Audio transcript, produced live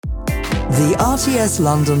The RTS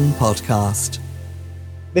London podcast.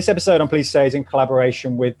 This episode, I'm pleased to say, is in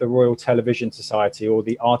collaboration with the Royal Television Society, or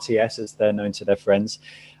the RTS as they're known to their friends.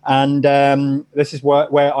 And this is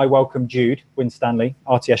where I welcome Jude Winstanley,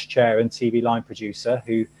 RTS chair and TV line producer,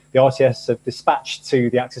 who the RTS have dispatched to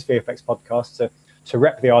the Access VFX podcast to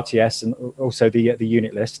rep the RTS and also the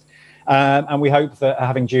unit list. And we hope that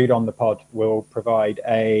having Jude on the pod will provide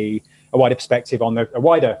a wider perspective on a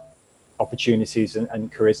wider opportunities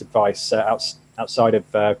and careers advice outside of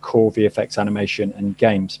core VFX animation and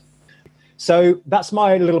games. So that's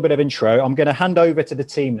my little bit of intro. I'm going to hand over to the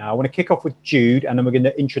team now. I want to kick off with Jude, and then we're going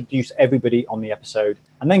to introduce everybody on the episode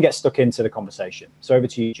and then get stuck into the conversation. So over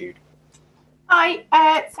to you, Jude. Hi,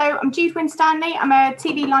 so I'm Jude Winstanley. I'm a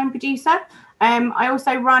TV line producer. I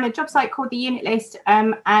also run a job site called The Unit List,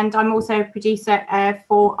 and I'm also a producer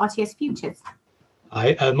for RTS Futures.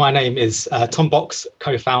 Hi, my name is Tom Box,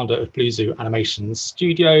 co-founder of Blue Zoo Animation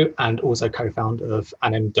Studio and also co-founder of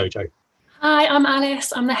Anim Dojo. Hi, I'm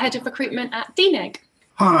Alice. I'm the head of recruitment at DNEG.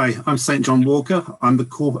 Hi, I'm St John Walker. I'm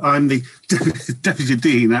the deputy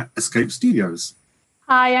dean at Escape Studios.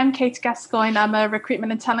 Hi, I'm Kate Gascoigne. I'm a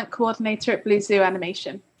recruitment and talent coordinator at Blue Zoo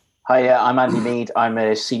Animation. Hi, I'm Andy Mead. I'm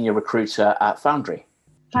a senior recruiter at Foundry.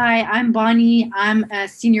 Hi, I'm Bonnie. I'm a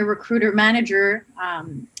senior recruiter manager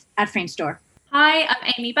at Framestore. Hi,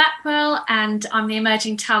 I'm Amy Backwell, and I'm the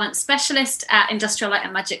emerging talent specialist at Industrial Light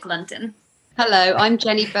and Magic London. Hello, I'm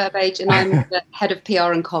Jenny Burbage, and I'm the head of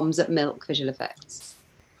PR and comms at Milk Visual Effects.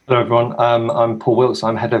 Hello, everyone. I'm Paul Wilkes.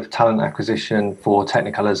 I'm head of talent acquisition for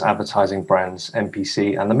Technicolor's advertising brands,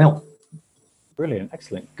 MPC and The Mill. Brilliant.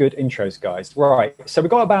 Excellent. Good intros, guys. Right. So we've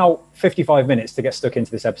got about 55 minutes to get stuck into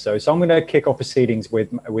this episode. So I'm going to kick off proceedings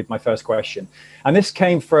with my first question. And this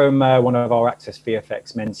came from one of our Access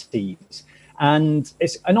VFX mentees. And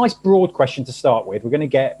it's a nice broad question to start with. We're going to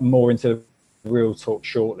get more into real talk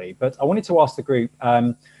shortly. But I wanted to ask the group,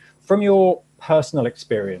 from your personal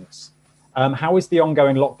experience, how is the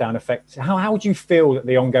ongoing lockdown affect? How would you feel that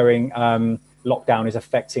the ongoing lockdown is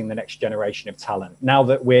affecting the next generation of talent? Now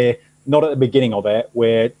that we're not at the beginning of it,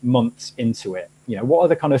 we're months into it. You know, what are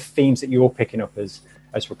the kind of themes that you're picking up as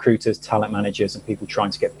recruiters, talent managers, and people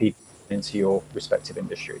trying to get people into your respective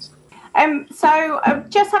industries? So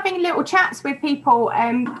just having little chats with people,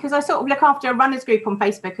 because I sort of look after a runners group on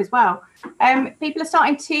Facebook as well. People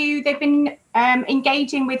are they've been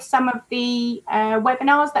engaging with some of the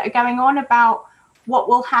webinars that are going on about what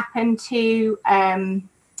will happen to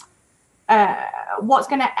what's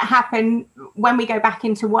going to happen when we go back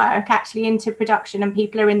into work, actually into production, and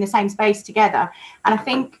people are in the same space together. And I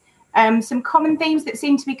think some common themes that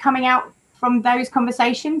seem to be coming out from those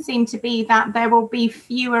conversations seem to be that there will be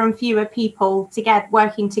fewer and fewer people together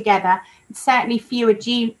working together, certainly fewer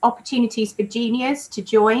opportunities for juniors to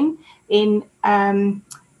join in kind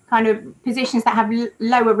of positions that have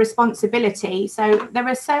lower responsibility. So there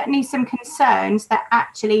are certainly some concerns that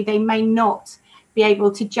actually they may not be able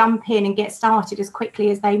to jump in and get started as quickly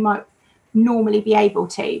as they might normally be able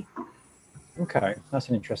to. Okay, that's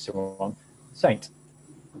an interesting one. Saint.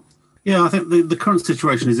 Yeah, I think the current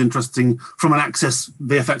situation is interesting from an Access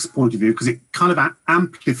VFX point of view because it kind of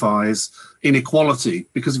amplifies inequality.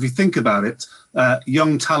 Because if you think about it,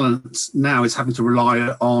 young talent now is having to rely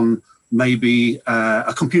on maybe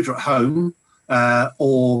a computer at home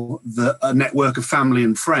or a network of family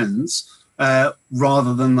and friends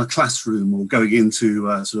rather than the classroom or going into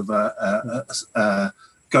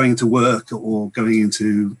going to work or going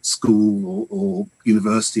into school or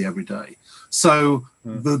university every day. So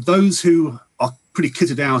those who are pretty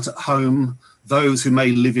kitted out at home, those who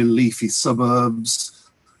may live in leafy suburbs,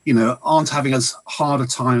 aren't having as hard a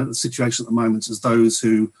time at the situation at the moment as those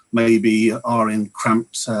who maybe are in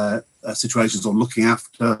cramped situations or looking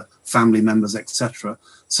after family members, etc.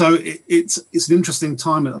 So it's an interesting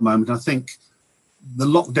time at the moment. I think the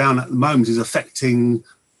lockdown at the moment is affecting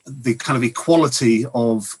the kind of equality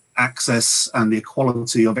of access and the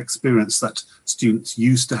equality of experience that students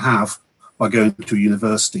used to have by going to a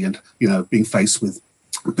university and, being faced with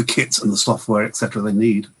the kits and the software, etc. they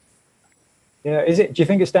need. Yeah, do you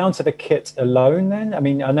think it's down to the kit alone then? I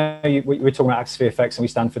mean, I know we're talking about Access VFX and we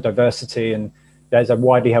stand for diversity, and there's a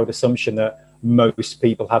widely held assumption that most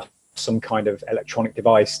people have some kind of electronic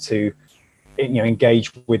device to,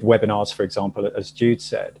 engage with webinars, for example, as Jude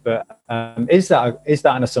said. But is that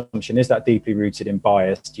an assumption? Is that deeply rooted in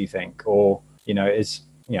bias, do you think? Or,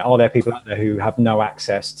 are there people out there who have no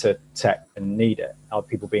access to tech and need it? Are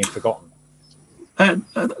people being forgotten?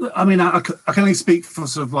 I mean, I can only speak for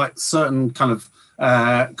sort of like certain kind of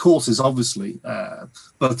courses, obviously.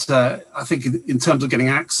 But I think in terms of getting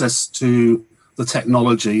access to the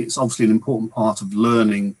technology, it's obviously an important part of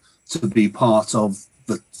learning to be part of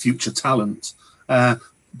the future talent.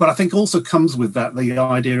 But I think also comes with that the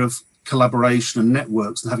idea of collaboration and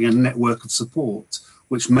networks, and having a network of support,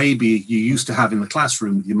 which maybe you used to have in the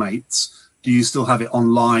classroom with your mates. Do you still have it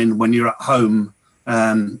online when you're at home?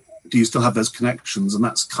 Do you still have those connections? And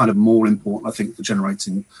that's kind of more important, I think, for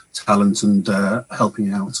generating talent and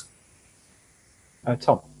helping out.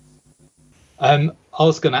 Tom? I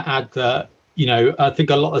was going to add that, I think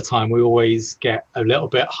a lot of the time we always get a little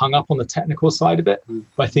bit hung up on the technical side of it.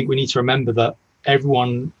 But I think we need to remember that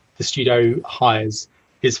everyone the studio hires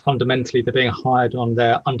is fundamentally they're being hired on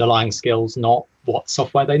their underlying skills, not what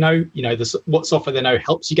software they know. What software they know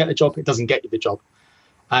helps you get the job. It doesn't get you the job.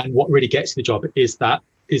 And what really gets you the job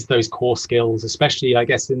is those core skills, especially, I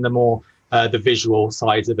guess, in the more the visual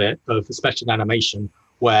sides of it, especially in animation,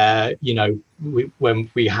 where, when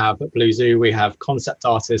we have at Blue Zoo, we have concept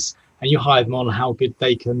artists, and you hire them on how good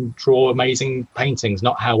they can draw amazing paintings,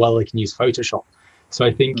 not how well they can use Photoshop. So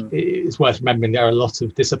I think it's worth remembering there are a lot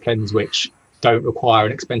of disciplines which don't require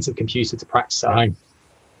an expensive computer to practice at home.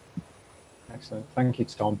 Excellent. Thank you,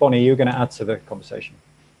 Tom. Bonnie, you're going to add to the conversation.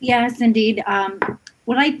 Yes, indeed.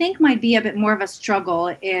 What I think might be a bit more of a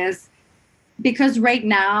struggle is because right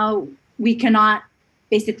now we cannot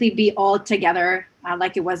basically be all together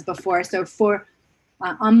like it was before. So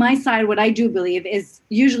on my side, what I do believe is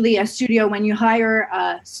usually a studio, when you hire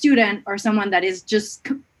a student or someone that is just,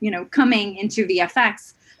 coming into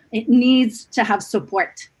VFX, it needs to have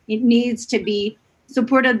support. It needs to be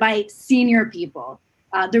supported by senior people.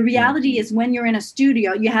 The reality is when you're in a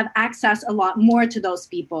studio, you have access a lot more to those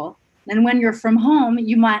people. And when you're from home,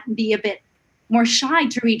 you might be a bit more shy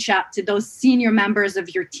to reach out to those senior members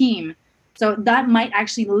of your team. So that might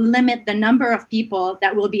actually limit the number of people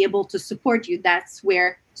that will be able to support you. That's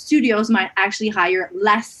where studios might actually hire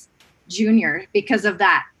less junior because of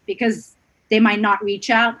that, because they might not reach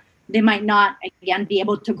out. They might not, again, be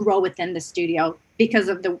able to grow within the studio because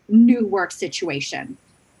of the new work situation.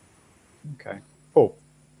 Okay. Paul?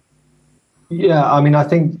 Yeah, I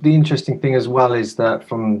think the interesting thing as well is that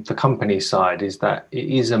from the company side is that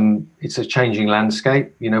it's a changing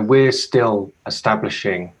landscape. We're still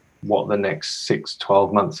establishing what the next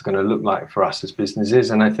 6-12 months are going to look like for us as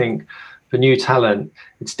businesses. And I think for new talent,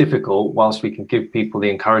 it's difficult whilst we can give people the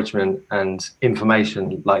encouragement and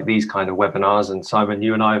information like these kind of webinars. And Simon,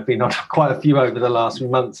 you and I have been on quite a few over the last few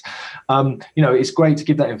months. It's great to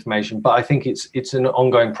give that information, but I think it's an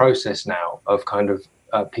ongoing process now of kind of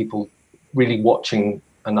people really watching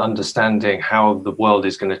and understanding how the world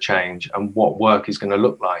is going to change and what work is going to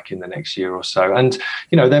look like in the next year or so. And,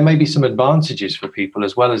 there may be some advantages for people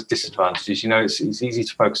as well as disadvantages. It's easy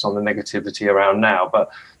to focus on the negativity around now, but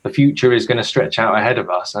the future is going to stretch out ahead of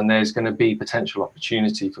us, and there's going to be potential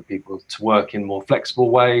opportunity for people to work in more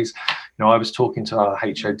flexible ways. I was talking to our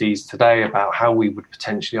HODs today about how we would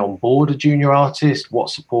potentially onboard a junior artist,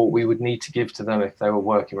 what support we would need to give to them if they were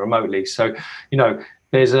working remotely. So,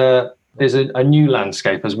 there's a new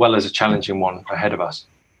landscape as well as a challenging one ahead of us.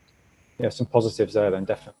 Yeah, some positives there then,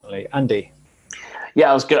 definitely. Andy?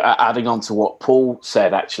 Yeah, I was adding on to what Paul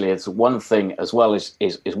said, actually. It's one thing as well is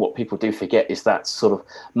what people do forget is that sort of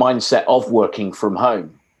mindset of working from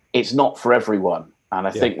home. It's not for everyone. And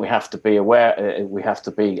I think we have to be aware, we have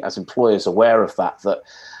to be, as employers, aware of that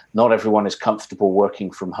not everyone is comfortable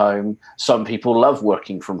working from home. Some people love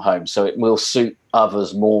working from home, so it will suit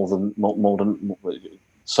others more than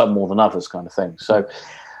some more than others, kind of thing. So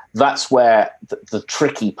that's where the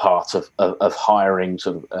tricky part of hiring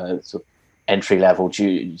sort of entry level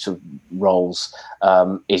sort of roles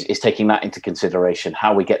is taking that into consideration.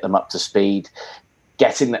 How we get them up to speed,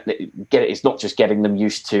 it's not just getting them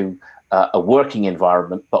used to a working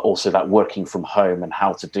environment, but also that working from home and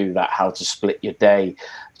how to do that, how to split your day.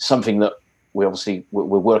 Something that we're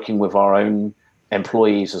working with our own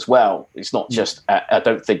employees as well. It's not just, I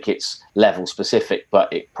don't think it's level specific,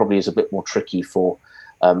 but it probably is a bit more tricky for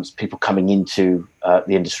people coming into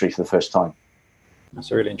the industry for the first time.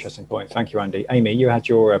 That's a really interesting point. Thank you, Andy. Amy, you had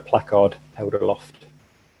your placard held aloft.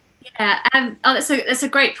 Yeah, that's a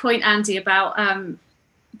great point, Andy, about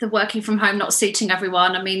the working from home not suiting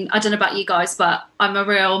everyone. I mean, I don't know about you guys, but I'm a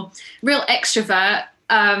real extrovert.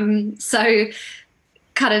 So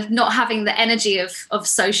kind of not having the energy of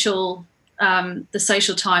social the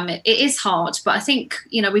social time, it is hard, but I think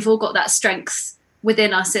we've all got that strength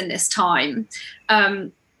within us in this time. I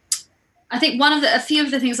think a few of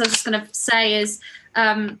the things I was just going to say is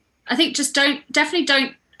I think just definitely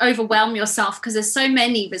don't overwhelm yourself, because there's so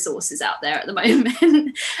many resources out there at the moment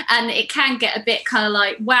and it can get a bit kind of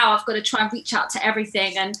like, wow, I've got to try and reach out to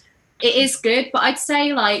everything, and it is good, but I'd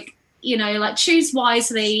say choose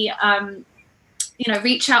wisely.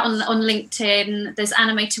 reach out on LinkedIn. There's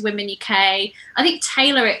Animated Women UK. I think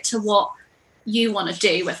tailor it to what you want to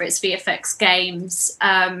do, whether it's VFX games,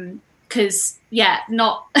 because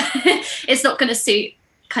it's not going to suit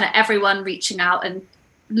kind of everyone reaching out and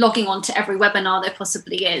logging on to every webinar there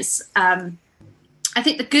possibly is. I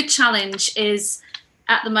think the good challenge is,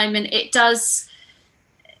 at the moment, it does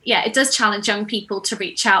challenge young people to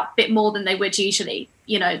reach out a bit more than they would usually.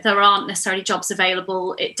 There aren't necessarily jobs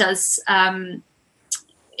available. It does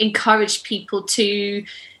encourage people to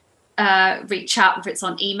reach out, whether it's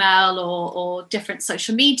on email or different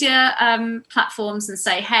social media platforms, and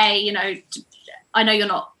say, hey, I know you're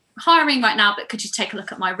not hiring right now, but could you take a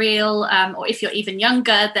look at my reel? Or if you're even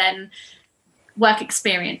younger, then work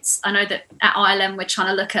experience. I know that at ILM we're trying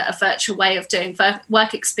to look at a virtual way of doing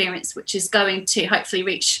work experience, which is going to hopefully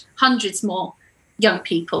reach hundreds more young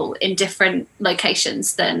people in different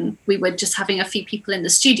locations than we would just having a few people in the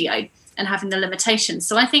studio and having the limitations.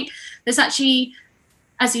 So I think there's actually,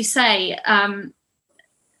 as you say,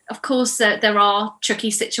 of course there are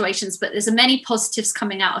tricky situations, but there's many positives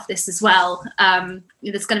coming out of this as well.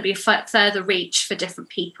 There's going to be a further reach for different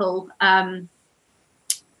people. And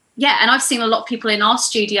I've seen a lot of people in our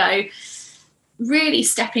studio really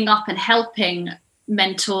stepping up and helping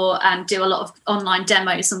mentor and do a lot of online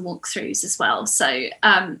demos and walkthroughs as well. So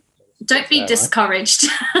don't be discouraged.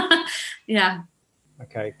 Yeah.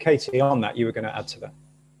 Okay, Katie, on that, you were going to add to that.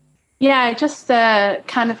 Yeah, just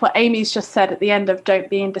kind of what Amy's just said at the end of don't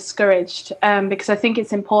being discouraged, because I think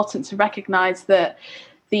it's important to recognise that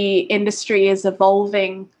the industry is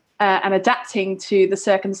evolving and adapting to the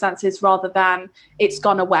circumstances rather than it's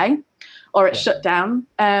gone away or it's shut down.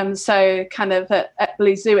 So kind of at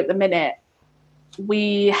Blue Zoo at the minute,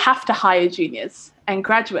 we have to hire juniors and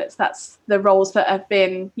graduates. That's the roles that have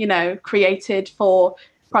been, created for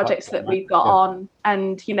projects that we've got on.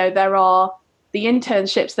 And, there are the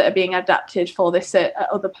internships that are being adapted for this at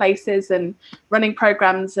other places and running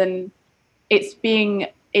programs. And it's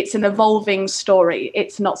an evolving story.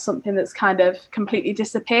 It's not something that's kind of completely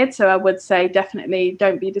disappeared. So I would say definitely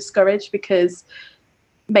don't be discouraged, because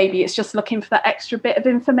maybe it's just looking for that extra bit of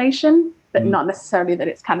information, but not necessarily that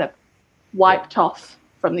it's kind of wiped off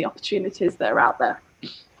from the opportunities that are out there.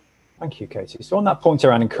 Thank you, Katie. So on that point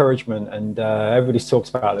around encouragement, and everybody talks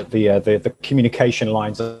about that the communication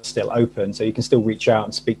lines are still open, so you can still reach out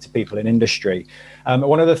and speak to people in industry.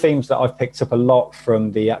 One of the themes that I've picked up a lot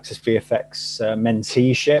from the Access VFX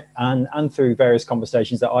menteeship and through various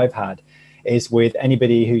conversations that I've had is with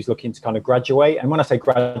anybody who's looking to kind of graduate. And when I say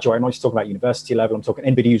graduate, I'm not just talking about university level, I'm talking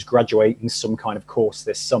anybody who's graduating some kind of course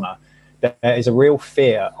this summer. There is a real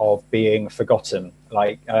fear of being forgotten.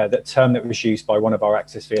 Like that term that was used by one of our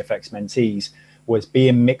Access VFX mentees was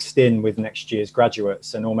being mixed in with next year's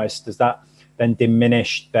graduates, and almost does that then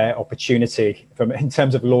diminish their opportunity in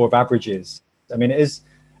terms of law of averages? I mean, it is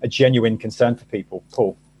a genuine concern for people.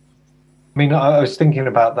 Paul? I mean, I was thinking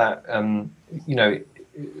about that,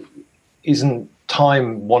 isn't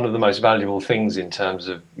time one of the most valuable things in terms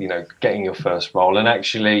of getting your first role? And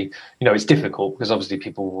actually it's difficult because obviously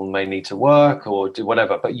people may need to work or do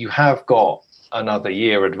whatever, but you have got another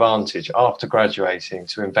year advantage after graduating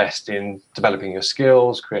to invest in developing your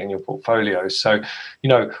skills, creating your portfolio. So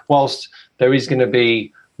whilst there is going to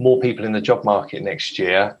be more people in the job market next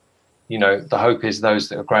year, the hope is those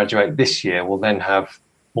that graduate this year will then have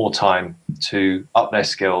more time to up their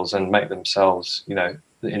skills and make themselves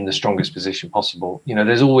in the strongest position possible.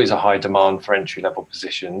 There's always a high demand for entry-level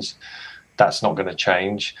positions. That's not going to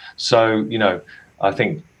change. So, I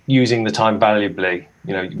think using the time valuably,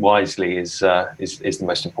 wisely is the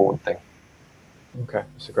most important thing. Okay,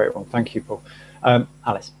 that's a great one. Thank you, Paul.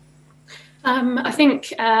 Alice? I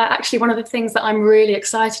think actually one of the things that I'm really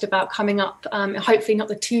excited about coming up, hopefully not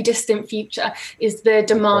the too distant future, is the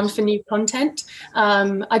demand for new content.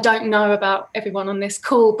 I don't know about everyone on this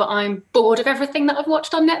call, but I'm bored of everything that I've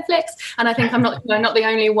watched on Netflix, and I think I'm not the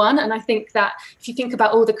only one. And I think that if you think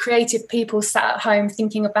about all the creative people sat at home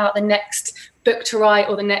thinking about the next book to write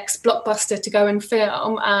or the next blockbuster to go and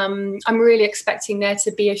film, I'm really expecting there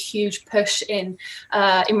to be a huge push in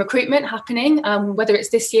recruitment happening, whether it's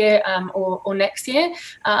this year or next year.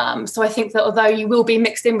 So I think that although you will be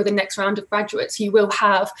mixed in with the next round of graduates, you will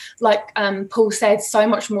have, like Paul said, so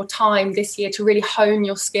much more time this year to really hone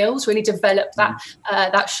your skills, really develop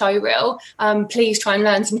that show reel. Please try and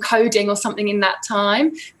learn some coding or something in that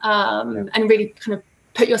time, and really kind of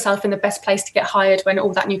put yourself in the best place to get hired when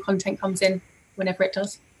all that new content comes in, whenever it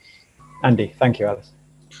does. Andy, thank you, Alice.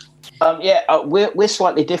 We're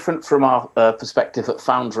slightly different from our perspective at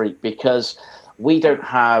Foundry, because we don't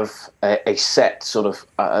have a set sort of.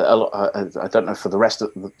 I don't know for the rest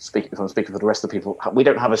of the if I'm speaking for the rest of the people, we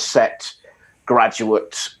don't have a set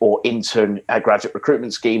graduate or intern graduate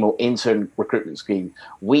recruitment scheme or intern recruitment scheme.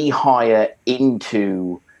 We hire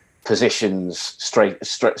into positions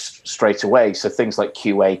straight away. So things like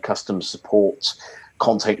QA, customer support,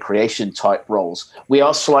 content creation type roles. We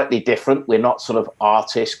are slightly different. We're not sort of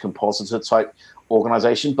artist, compositor type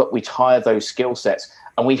organization, but we hire those skill sets,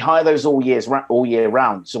 and we hire those all year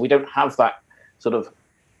round. So we don't have that sort of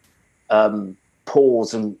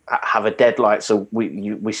pause and have a deadline. So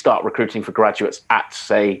we start recruiting for graduates at,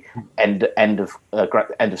 say, end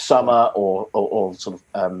of summer or sort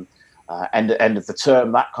of end of the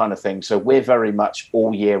term, that kind of thing. So we're very much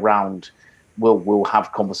all year round. We'll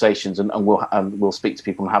have conversations and we'll speak to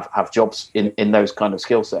people and have jobs in those kind of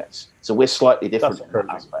skill sets. So we're slightly different in that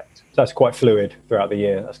aspect. So that's quite fluid throughout the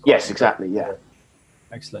year. Yes, exactly. Yeah.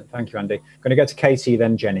 Excellent. Thank you, Andy. I'm going to go to Katie,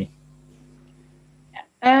 then Jenny.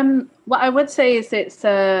 What I would say is it's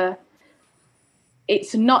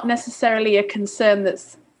not necessarily a concern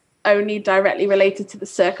that's only directly related to the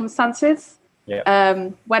circumstances. Yeah.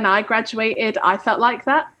 When I graduated, I felt like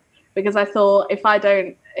that because I thought if I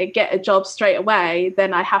don't get a job straight away,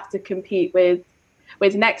 then I have to compete with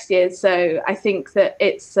next year. So I think that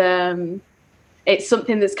it's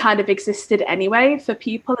something that's kind of existed anyway for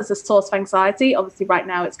people as a source of anxiety. Obviously, right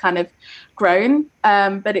now it's kind of grown,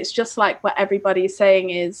 but it's just like what everybody is saying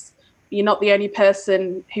is you're not the only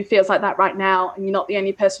person who feels like that right now, and you're not the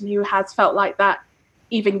only person who has felt like that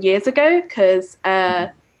even years ago, because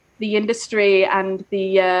the industry and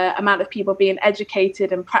the amount of people being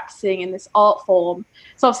educated and practicing in this art form,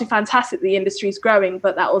 it's obviously fantastic the industry is growing,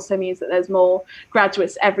 but that also means that there's more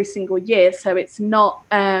graduates every single year. So it's not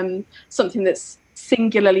something that's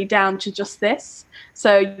singularly down to just this.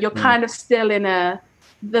 So you're kind of still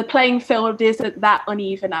the playing field isn't that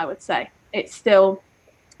uneven, I would say.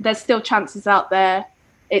 There's still chances out there.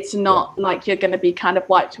 It's not like you're going to be kind of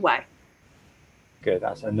wiped away. Good.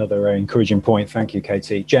 That's another encouraging point. Thank you,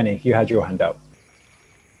 Katie. Jenny, you had your hand up.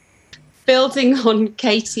 Building on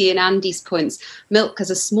Katie and Andy's points, Milk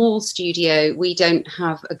as a small studio, we don't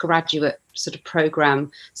have a graduate sort of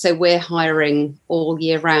program. So we're hiring all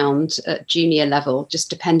year round at junior level,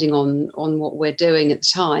 just depending on what we're doing at the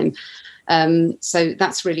time. So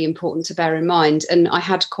that's really important to bear in mind. And I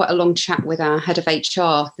had quite a long chat with our head of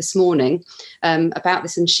HR this morning about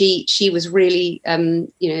this. And she was really,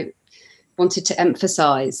 wanted to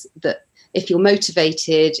emphasize that if you're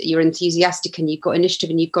motivated, you're enthusiastic and you've got initiative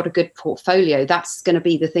and you've got a good portfolio, that's going to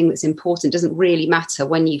be the thing that's important. It doesn't really matter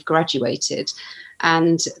when you've graduated.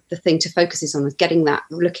 And the thing to focus is on getting that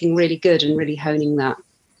looking really good and really honing that.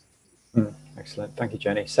 Excellent. Thank you,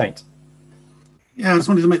 Jenny. Saint. Yeah, I just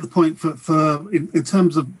wanted to make the point for in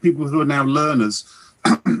terms of people who are now learners,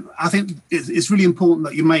 I think it's really important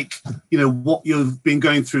that you make, what you've been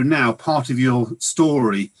going through now part of your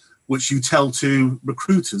story, which you tell to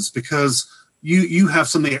recruiters, because you have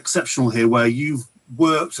something exceptional here where you've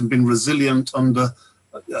worked and been resilient under,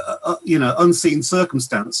 unseen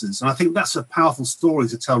circumstances. And I think that's a powerful story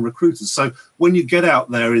to tell recruiters. So when you get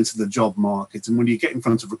out there into the job market and when you get in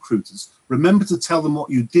front of recruiters, remember to tell them what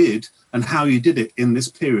you did and how you did it in this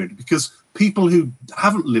period, because people who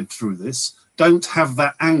haven't lived through this don't have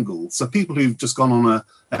that angle. So people who've just gone on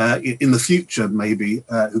in the future, maybe,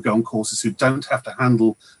 who go on courses who don't have to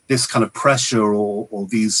handle this kind of pressure or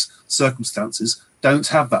these circumstances, don't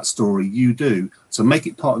have that story. You do. So make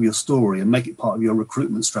it part of your story and make it part of your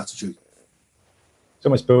recruitment strategy. It's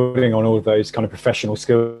almost building on all of those kind of professional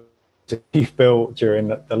skills that you've built during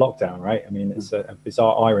the lockdown, right? I mean, it's a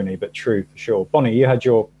bizarre irony, but true for sure. Bonnie, you had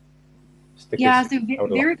your stickers. Yeah, so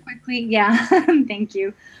very quickly, thank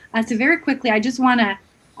you. So very quickly, I just want to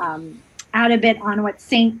add a bit on what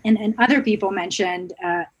Saint and other people mentioned.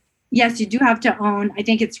 Yes, you do have to own. I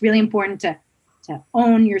think it's really important to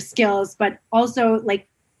own your skills, but also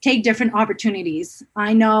take different opportunities.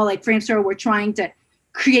 I know Framestore, we're trying to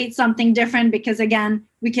create something different because again,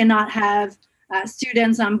 we cannot have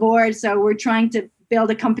students on board. So we're trying to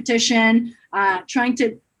build a competition, trying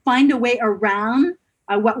to find a way around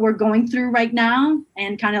what we're going through right now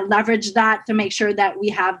and kind of leverage that to make sure that we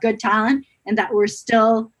have good talent and that we're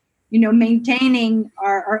still, maintaining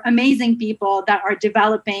our amazing people that are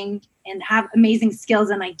developing and have amazing skills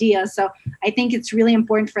and ideas. So I think it's really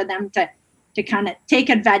important for them to kind of take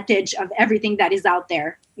advantage of everything that is out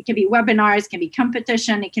there. It can be webinars, it can be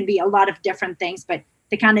competition, it can be a lot of different things, but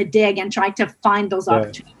to kind of dig and try to find those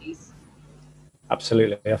opportunities.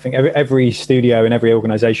 Absolutely. I think every studio and every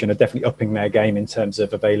organization are definitely upping their game in terms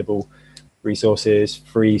of available resources,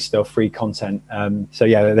 free stuff, free content. So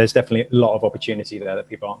yeah, there's definitely a lot of opportunity there that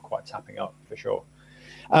people aren't quite tapping up, for sure.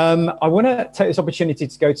 I want to take this opportunity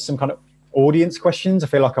to go to some kind of audience questions. I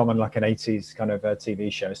feel like I'm on like an 80s kind of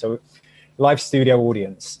TV show. So live studio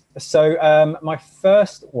audience. So my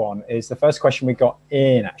first one is the first question we got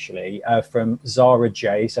in, actually, from Zara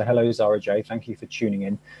J. So hello, Zara J. Thank you for tuning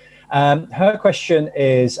in. Her question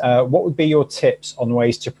is, what would be your tips on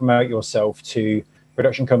ways to promote yourself to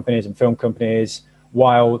production companies and film companies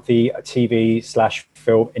while the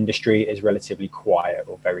TV/film industry is relatively quiet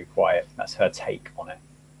or very quiet? That's her take on it.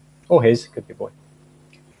 Or his, could be boy.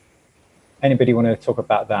 Anybody want to talk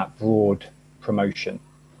about that broad promotion?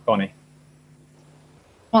 Bonnie?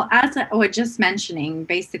 Well, as I was just mentioning,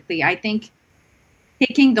 basically, I think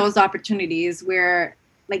taking those opportunities where,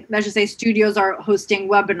 like, let's just say studios are hosting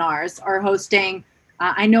webinars or hosting,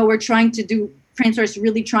 I know we're trying to do, Framestore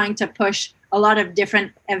really trying to push a lot of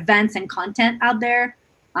different events and content out there.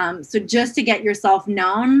 So just to get yourself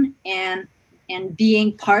known and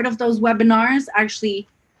being part of those webinars actually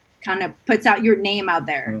kind of puts out your name out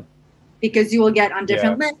there, because you will get on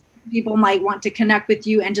different lists. People might want to connect with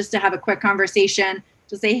you, and just to have a quick conversation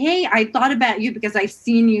to say, hey, I thought about you because I've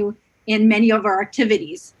seen you in many of our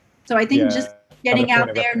activities. So I think just getting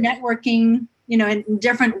out there, networking, in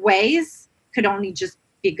different ways could only just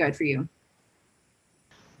be good for you.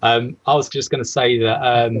 I was just going to say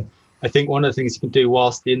that I think one of the things you can do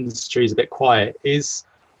whilst the industry is a bit quiet is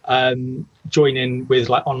join in with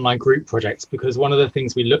like online group projects, because one of the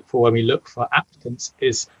things we look for when we look for applicants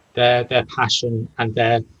is their passion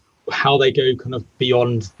and how they go kind of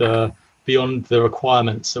beyond the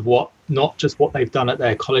requirements of not just what they've done at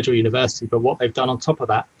their college or university, but what they've done on top of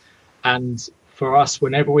that. And for us,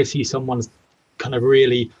 whenever we see someone's kind of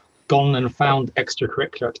really gone and found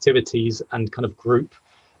extracurricular activities and kind of group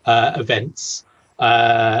events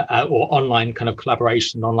or online kind of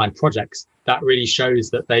collaboration, online projects, that really shows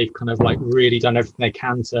that they've kind of like really done everything they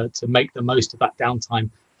can to make the most of that downtime.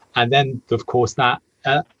 And then, of course, that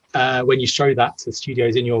when you show that to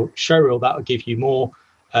studios in your showreel, that will give you more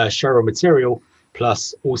showreel material.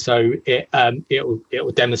 Plus, also it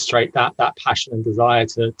will demonstrate that passion and desire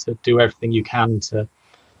to do everything you can to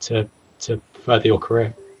further your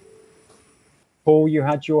career. Paul, you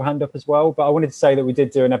had your hand up as well, but I wanted to say that we did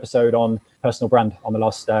do an episode on personal brand on the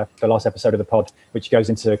last episode of the pod, which goes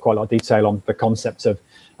into quite a lot of detail on the concept of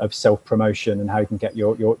self-promotion and how you can get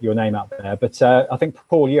your name out there. But I think,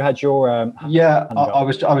 Paul, you had your I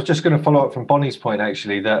was just going to follow up from Bonnie's point,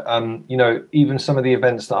 actually, that even some of the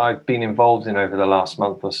events that I've been involved in over the last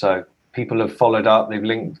month or so, people have followed up, they've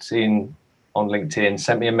linked in on LinkedIn,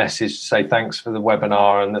 sent me a message to say thanks for the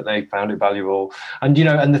webinar and that they found it valuable. And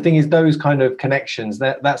and the thing is, those kind of connections,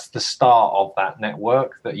 that's the start of that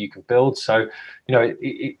network that you can build. So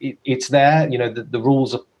it's there. The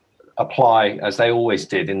rules apply as they always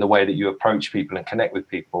did in the way that you approach people and connect with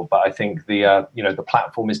people. But I think the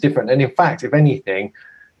platform is different, and in fact, if anything,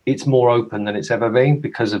 it's more open than it's ever been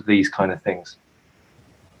because of these kind of things.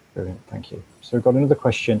 Brilliant, thank you. So we've got another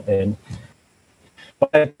question in.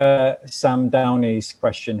 Sam Downey's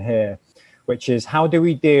question here, which is, how do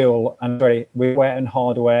we deal with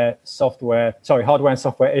hardware and software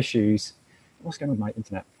issues? What's going on with my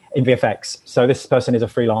internet? In VFX. So this person is a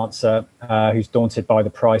freelancer who's daunted by the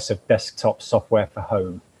price of desktop software for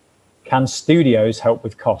home. Can studios help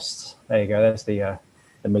with costs? There you go. There's the $1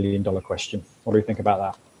 million question. What do you think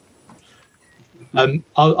about that?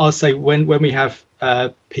 I'll say when we have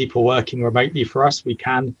people working remotely for us,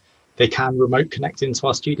 they can remote connect into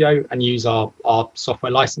our studio and use our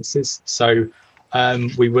software licenses. So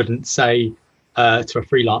we wouldn't say to a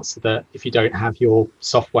freelancer that if you don't have your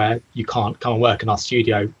software, you can't come and work in our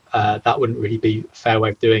studio. That wouldn't really be a fair way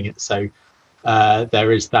of doing it. So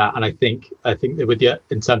there is that. And I think that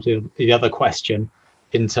in terms of the other question,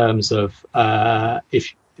 in terms of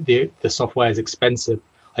if the software is expensive,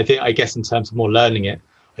 I guess in terms of more learning it,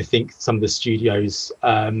 I think some of the studios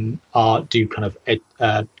do kind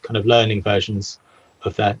of learning versions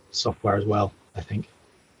of their software as well, I think.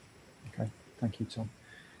 Okay, thank you,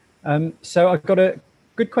 Tom. So I've got a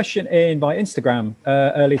good question in by Instagram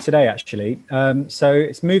earlier today, actually. So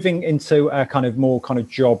it's moving into a kind of more kind of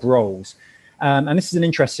job roles. And this is an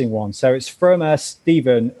interesting one. So it's from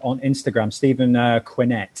Stephen on Instagram, Stephen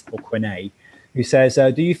Quinet, who says,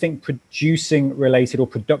 do you think producing related or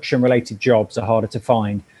production related jobs are harder to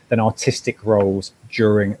find than artistic roles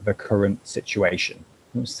during the current situation?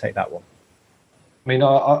 Let's take that one. I mean,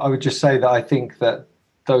 I would just say that I think that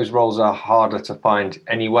those roles are harder to find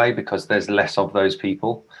anyway, because there's less of those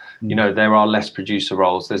people. There are less producer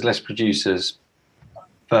roles. There's less producers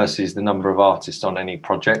versus the number of artists on any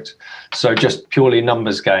project. So just purely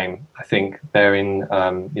numbers game, I think they're in,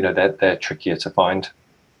 they're trickier to find.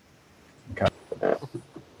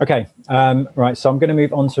 Okay. Right. So I'm going to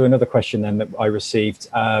move on to another question then that I received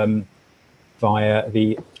via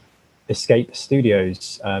the Escape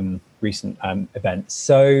Studios recent event.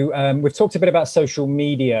 So we've talked a bit about social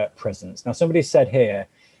media presence. Now, somebody said here,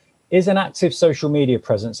 is an active social media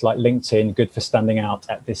presence like LinkedIn good for standing out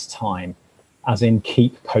at this time, as in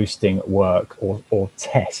keep posting work or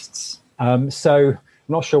tests? So I'm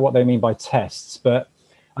not sure what they mean by tests, but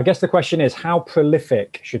I guess the question is, how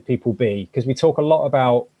prolific should people be? Because we talk a lot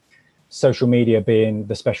about social media being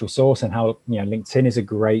the special sauce and how, LinkedIn is a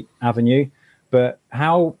great avenue, but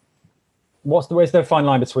where's the fine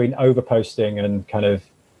line between overposting and kind of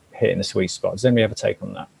hitting the sweet spot? Does anybody have a take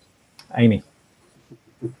on that? Amy.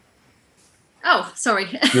 Oh, sorry.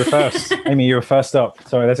 You're first. Amy, you were first up.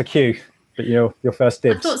 Sorry, there's a queue, but you're first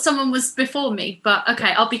dibs. I thought someone was before me, but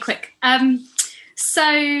okay, I'll be quick.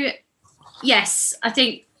 So yes, I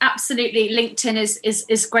think absolutely LinkedIn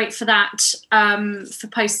is great for that, for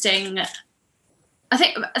posting. I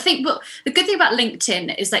think well, the good thing about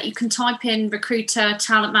LinkedIn is that you can type in recruiter,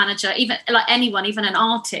 talent manager, even like anyone, even an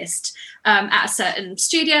artist, at a certain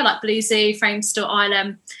studio like Bluesy, Framestore,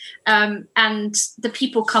 ILM, and the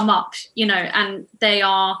people come up, and they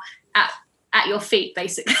are at your feet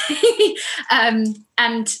basically. And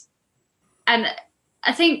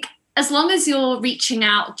I think as long as you're reaching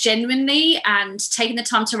out genuinely and taking the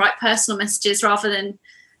time to write personal messages rather than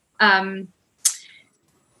kind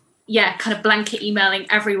of blanket emailing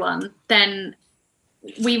everyone, then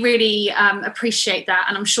we really appreciate that.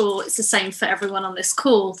 And I'm sure it's the same for everyone on this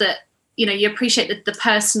call, that you appreciate the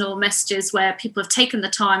personal messages where people have taken the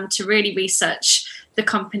time to really research the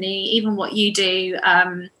company, even what you do.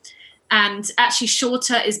 And actually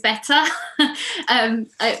shorter is better.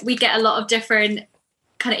 We get a lot of different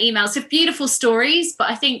kind of emails, so beautiful stories,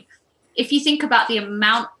 but I think if you think about the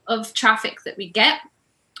amount of traffic that we get,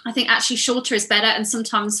 I think actually shorter is better. And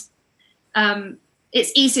sometimes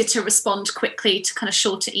it's easier to respond quickly to kind of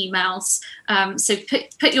shorter emails. So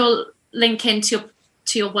put your link into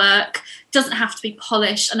your work. It doesn't have to be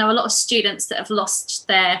polished. I know a lot of students that have lost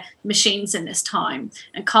their machines in this time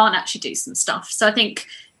and can't actually do some stuff. So I think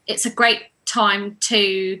it's a great time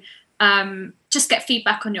to just get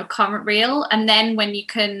feedback on your current reel, and then when you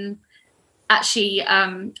can actually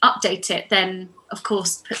update it, then of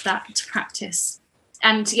course put that into practice.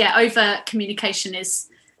 And over communication is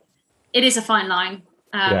a fine line.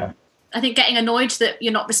 I think getting annoyed that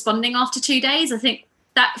you're not responding after 2 days, I think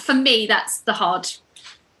that for me that's the hard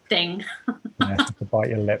thing. To bite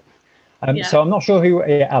your lip. So I'm not sure who,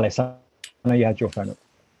 Alice, I know you had your phone up.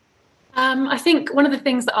 I think one of the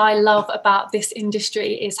things that I love about this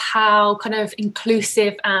industry is how kind of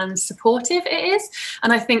inclusive and supportive it is.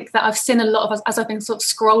 And I think that I've seen a lot of, as I've been sort of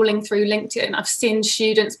scrolling through LinkedIn, I've seen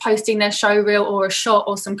students posting their show reel or a shot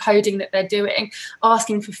or some coding that they're doing,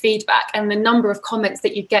 asking for feedback. And the number of comments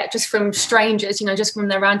that you get just from strangers, just from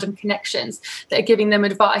their random connections that are giving them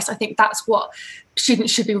advice. I think that's what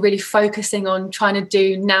students should be really focusing on trying to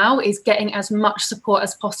do now, is getting as much support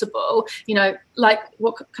as possible. Like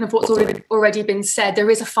what's already been said, there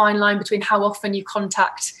is a fine line between how often you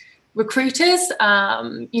contact recruiters.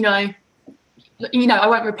 I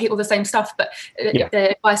won't repeat all the same stuff, but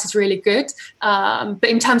the advice is really good. But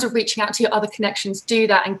in terms of reaching out to your other connections, do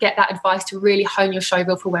that and get that advice to really hone your show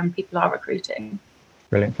reel for when people are recruiting.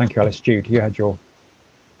 Brilliant. Thank you, Alice. Jude, you had your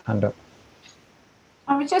hand up.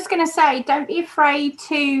 I was just going to say, don't be afraid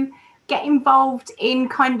to get involved in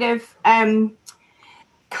kind of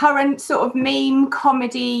current sort of meme,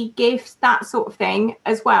 comedy, GIFs, that sort of thing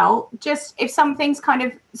as well. Just if something's kind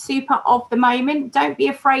of super of the moment, don't be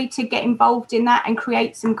afraid to get involved in that and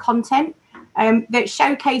create some content that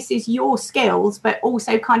showcases your skills, but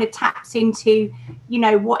also kind of taps into,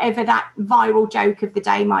 whatever that viral joke of the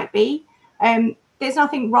day might be. There's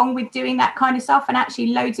nothing wrong with doing that kind of stuff. And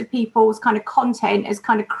actually loads of people's kind of content has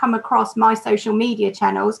kind of come across my social media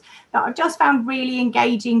channels that I've just found really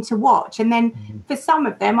engaging to watch. And then for some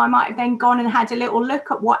of them, I might have then gone and had a little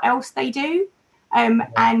look at what else they do. And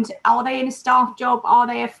are they in a staff job? Are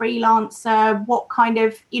they a freelancer? What kind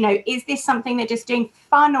of, is this something they're just doing for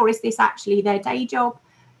fun, or is this actually their day job?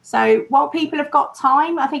 So while people have got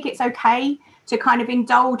time, I think it's okay to kind of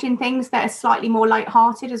indulge in things that are slightly more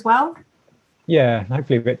lighthearted as well. Yeah,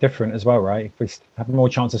 hopefully a bit different as well, right? If we have more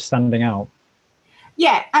chance of standing out.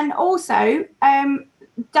 Yeah, and also don't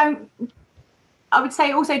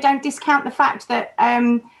discount the fact that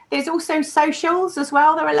there's also socials as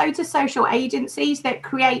well. There are loads of social agencies that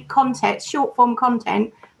create content, short form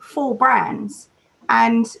content for brands.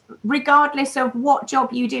 And regardless of what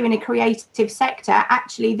job you do in a creative sector,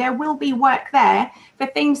 actually, there will be work there for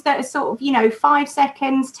things that are sort of, 5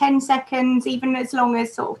 seconds, 10 seconds, even as long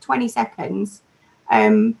as sort of 20 seconds,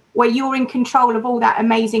 where you're in control of all that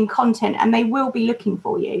amazing content, and they will be looking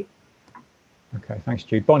for you. Okay, thanks,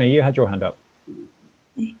 Jude. Bonnie, you had your hand up.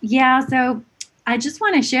 Yeah, so I just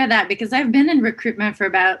want to share that because I've been in recruitment for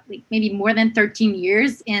about maybe more than 13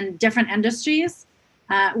 years in different industries.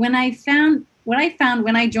 What I found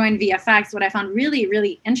when I joined VFX, what I found really,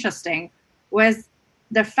 really interesting was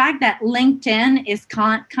the fact that LinkedIn is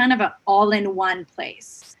kind of an all-in-one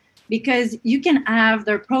place, because you can have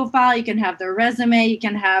their profile, you can have their resume, you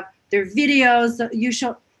can have their videos,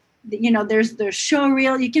 there's their show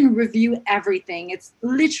reel, you can review everything. It's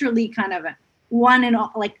literally kind of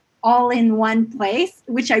all in one place,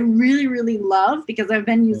 which I really, really love because I've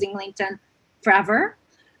been using LinkedIn forever.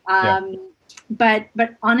 But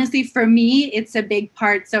honestly, for me, it's a big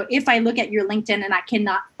part. So if I look at your LinkedIn and I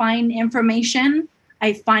cannot find information,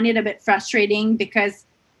 I find it a bit frustrating because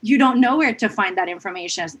you don't know where to find that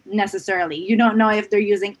information necessarily. You don't know if they're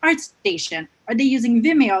using ArtStation or they're using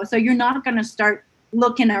Vimeo. So you're not going to start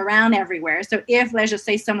looking around everywhere. So if, let's just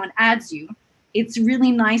say, someone adds you, it's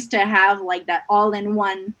really nice to have like that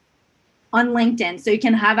all-in-one on LinkedIn. So you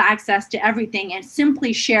can have access to everything and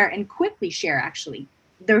simply share and quickly share actually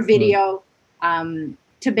their video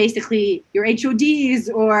to basically your HODs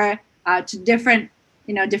or to different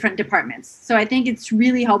departments. So I think it's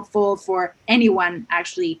really helpful for anyone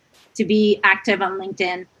actually to be active on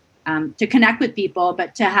LinkedIn, to connect with people,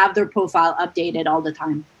 but to have their profile updated all the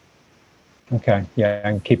time. Okay, yeah,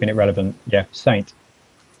 and keeping it relevant. Yeah, Saint.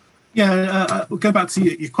 Yeah, we'll go back to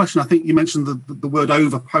your question. I think you mentioned the word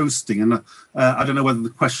overposting, and I don't know whether the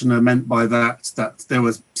questioner meant by that they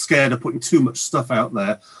were scared of putting too much stuff out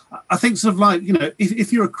there. I think sort of like,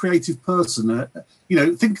 if you're a creative person,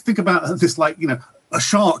 think about this like, a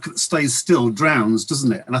shark that stays still drowns,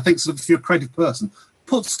 doesn't it? And I think sort of if you're a creative person,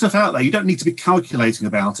 put stuff out there. You don't need to be calculating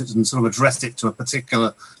about it and sort of address it to a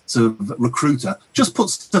particular sort of recruiter. Just put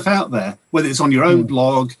stuff out there, whether it's on your own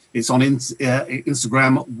blog, it's on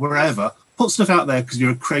Instagram, wherever. Put stuff out there because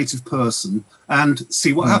you're a creative person and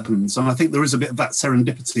see what happens. And I think there is a bit of that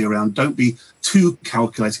serendipity around. Don't be too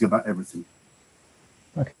calculating about everything.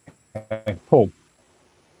 Okay, Paul.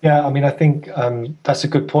 Yeah, I mean, I think that's a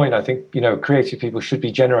good point. I think, creative people should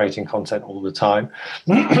be generating content all the time.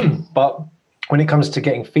 But when it comes to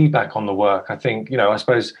getting feedback on the work, I think, I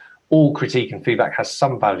suppose all critique and feedback has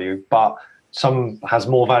some value, but some has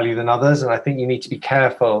more value than others. And I think you need to be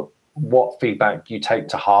careful what feedback you take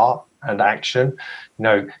to heart and action.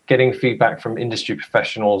 Getting feedback from industry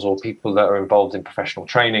professionals or people that are involved in professional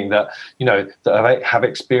training that, that have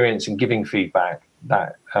experience in giving feedback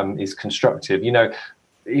that is constructive.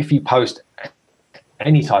 If you post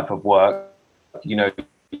any type of work, you're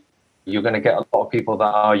going to get a lot of people that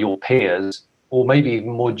are your peers or maybe even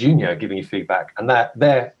more junior giving you feedback, and that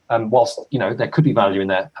they're whilst there could be value in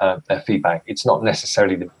their feedback, it's not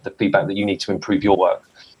necessarily the feedback that you need to improve your work.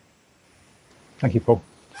 Thank you, Paul.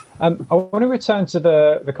 I want to return to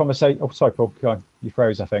the conversation. Oh, sorry, Paul, go on. You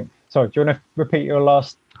froze, I think. Sorry, do you want to repeat your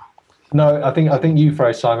last? No, I think you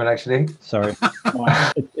froze, Simon. Actually, sorry.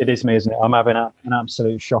 It is me, isn't it? I'm having an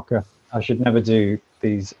absolute shocker. I should never do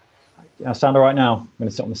these. I sound all right now. I'm going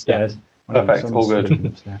to sit on the stairs. Yeah. Perfect. All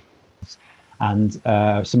good. And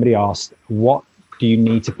somebody asked, what do you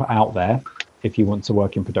need to put out there if you want to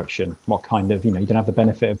work in production? What kind of, you don't have the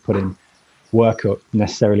benefit of putting work up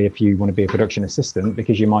necessarily if you want to be a production assistant,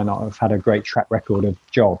 because you might not have had a great track record of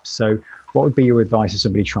jobs. So what would be your advice to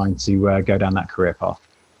somebody trying to go down that career path?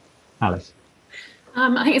 Alice?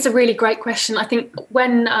 I think it's a really great question. I think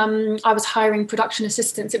when I was hiring production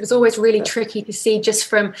assistants, it was always really tricky to see just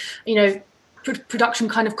from, production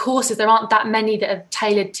kind of courses. There aren't that many that are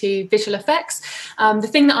tailored to visual effects. The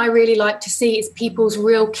thing that I really like to see is people's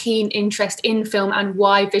real keen interest in film and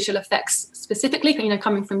why visual effects specifically,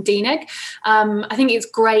 coming from DNEG. I think it's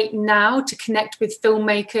great now to connect with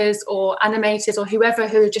filmmakers or animators or whoever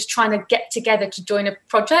who are just trying to get together to join a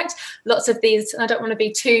project. Lots of these, I don't want to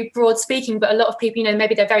be too broad speaking, but a lot of people,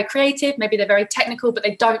 maybe they're very creative, maybe they're very technical, but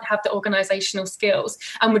they don't have the organizational skills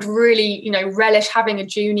and would really, relish having a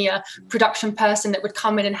junior production person that would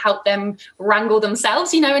come in and help them wrangle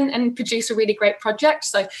themselves, and produce a really great project.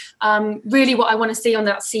 So really what I want to see on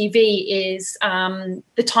that CV is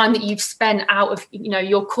the time that you've spent out of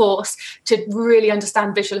your course to really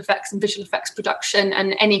understand visual effects and visual effects production,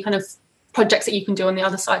 and any kind of projects that you can do on the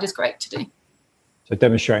other side is great to do. So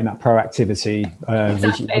demonstrating that proactivity,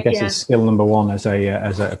 exactly, which I guess is skill number one as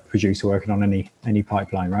a producer working on any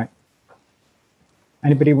pipeline, right?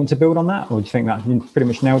 Anybody want to build on that, or do you think that you pretty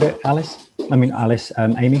much nailed it, Amy?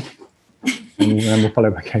 And then we'll follow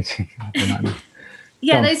by Katie.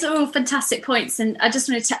 Yeah, those are all fantastic points, and I just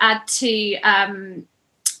wanted to add to kind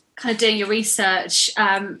of doing your research.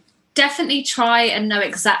 Definitely try and know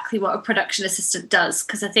exactly what a production assistant does,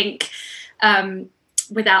 because I think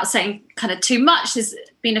without saying kind of too much, there's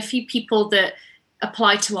been a few people that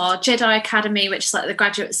apply to our Jedi Academy, which is like the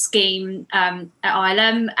graduate scheme at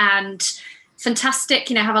ILM, and fantastic,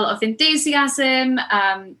 have a lot of enthusiasm,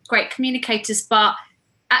 great communicators, but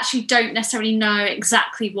actually don't necessarily know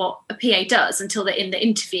exactly what a PA does until they're in the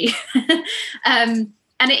interview.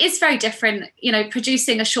 And it is very different,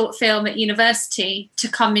 producing a short film at university to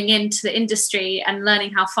coming into the industry and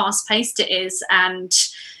learning how fast paced it is, and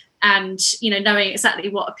knowing exactly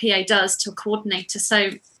what a PA does to a coordinator.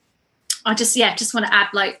 So I just want to add,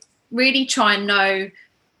 really try and know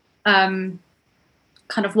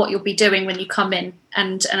kind of what you'll be doing when you come in,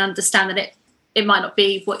 and understand that it might not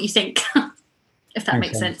be what you think, if that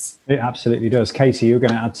makes sense. It absolutely does. Katie, you're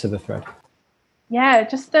going to add to the thread. Yeah,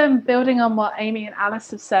 just building on what Amy and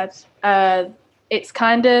Alice have said, it's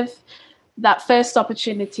kind of that first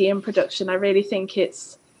opportunity in production. I really think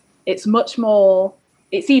it's much more,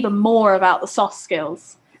 it's even more about the soft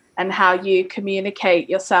skills and how you communicate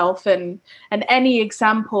yourself, and any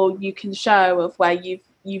example you can show of where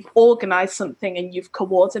you've organized something and you've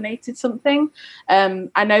coordinated something.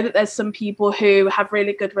 I know that there's some people who have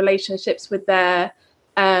really good relationships with their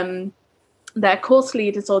course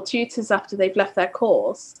leaders or tutors after they've left their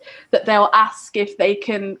course, that they'll ask if they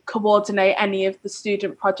can coordinate any of the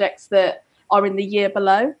student projects that are in the year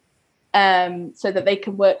below, so that they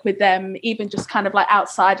can work with them, even just kind of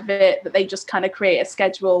outside of it, that they just kind of create a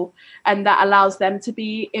schedule, and that allows them to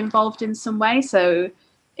be involved in some way. So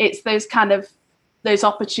it's those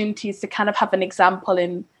opportunities to kind of have an example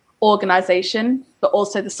in organization, but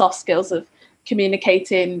also the soft skills of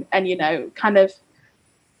communicating and, kind of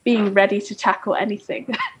being ready to tackle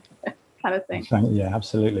anything kind of thing. Yeah,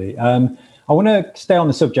 absolutely. I want to stay on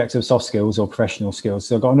the subject of soft skills or professional skills.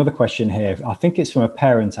 So I've got another question here. I think it's from a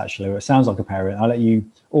parent, actually, or it sounds like a parent. I'll let you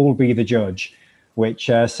all be the judge, which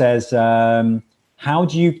says, how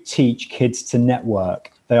do you teach kids to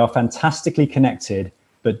network? They are fantastically connected,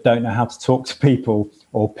 but don't know how to talk to people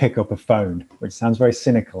or pick up a phone, which sounds very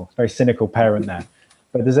cynical parent there.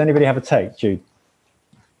 But does anybody have a take, Jude?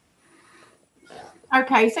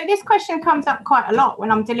 Okay, so this question comes up quite a lot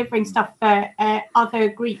when I'm delivering stuff for other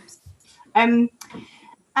groups. And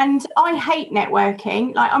I hate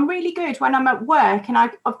networking. I'm really good when I'm at work and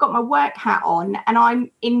I've got my work hat on and I'm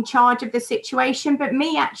in charge of the situation. But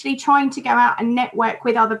me actually trying to go out and network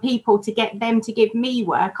with other people to get them to give me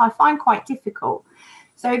work, I find quite difficult.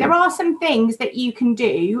 So there are some things that you can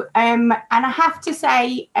do. And I have to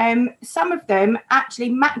say, some of them, actually,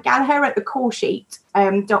 Matt Gallagher at the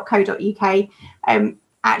callsheet.co.uk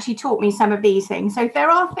actually taught me some of these things. So there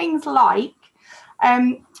are things like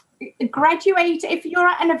graduate. If you're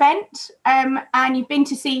at an event and you've been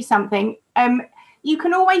to see something, you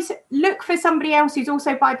can always look for somebody else who's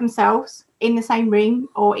also by themselves in the same room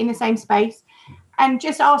or in the same space, and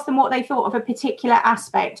just ask them what they thought of a particular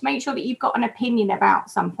aspect. Make sure that you've got an opinion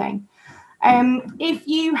about something. If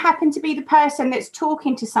you happen to be the person that's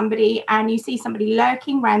talking to somebody and you see somebody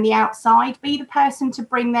lurking around the outside, be the person to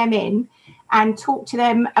bring them in and talk to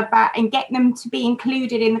them about and get them to be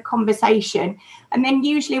included in the conversation. And then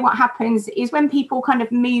usually what happens is when people kind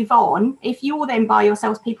of move on, if you're then by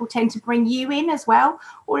yourselves, people tend to bring you in as well.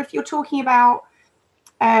 Or if you're talking about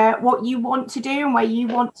what you want to do and where you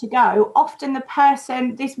want to go, often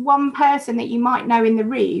this one person that you might know in the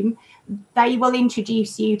room, they will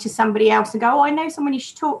introduce you to somebody else and go, oh, I know someone you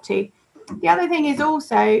should talk to. The other thing is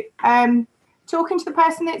also talking to the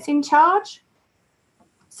person that's in charge.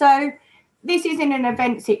 So this is in an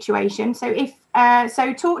event situation. So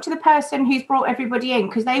talk to the person who's brought everybody in,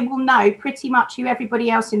 because they will know pretty much who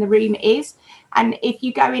everybody else in the room is. And if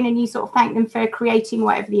you go in and you sort of thank them for creating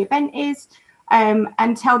whatever the event is,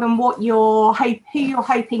 and tell them who you're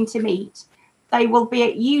hoping to meet, they will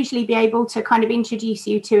usually be able to kind of introduce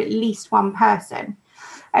you to at least one person.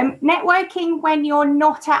 Networking when you're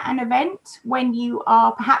not at an event, when you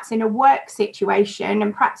are perhaps in a work situation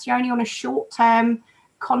and perhaps you're only on a short-term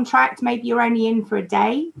contract, maybe you're only in for a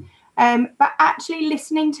day, but actually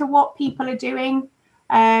listening to what people are doing,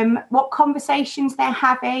 what conversations they're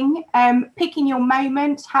having, picking your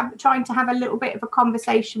moment, trying to have a little bit of a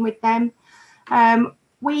conversation with them.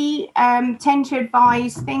 We tend to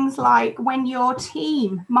advise things like when your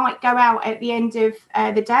team might go out at the end of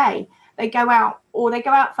the day, they go out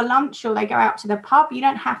for lunch or they go out to the pub. You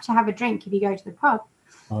don't have to have a drink if you go to the pub.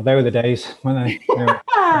 Oh, they were the days, weren't they?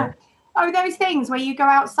 Oh, those things where you go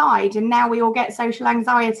outside and now we all get social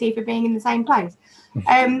anxiety for being in the same place.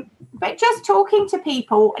 But just talking to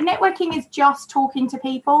people, networking is just talking to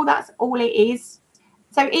people. That's all it is.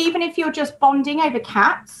 So even if you're just bonding over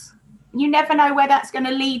cats, you never know where that's going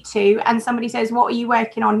to lead to. And somebody says, what are you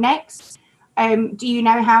working on next? Do you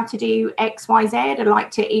know how to do X, Y, Z? I'd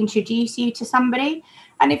like to introduce you to somebody.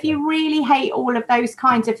 And if you really hate all of those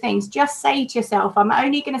kinds of things, just say to yourself, I'm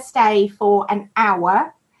only going to stay for an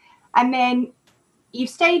hour. And then you've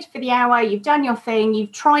stayed for the hour, you've done your thing,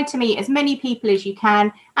 you've tried to meet as many people as you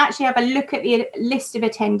can, actually have a look at the list of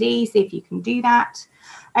attendees, if you can do that.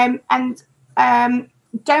 And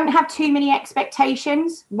don't have too many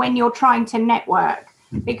expectations when you're trying to network,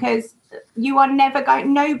 because you are never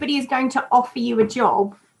going, nobody is going to offer you a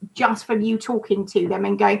job just from you talking to them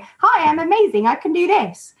and going, hi, I'm amazing, I can do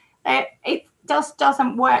this. It just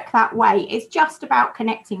doesn't work that way. It's just about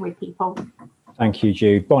connecting with people. Thank you,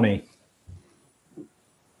 Jude. Bonnie.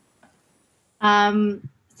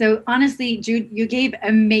 So honestly, Jude, you gave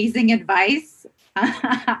amazing advice.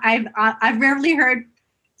 I've rarely heard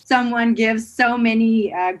someone give so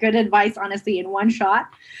many good advice, honestly, in one shot.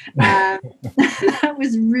 That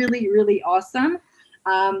was really, really awesome.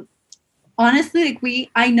 Honestly,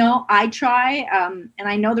 I know I try, and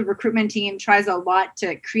I know the recruitment team tries a lot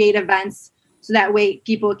to create events so that way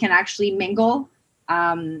people can actually mingle.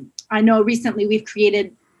 I know recently we've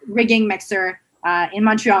created Rigging Mixer in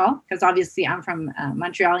Montreal, because obviously I'm from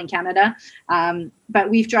Montreal in Canada. But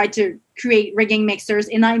we've tried to create rigging mixers,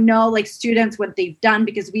 and I know like students what they've done,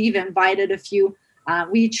 because we've invited a few.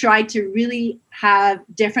 We tried to really have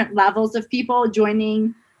different levels of people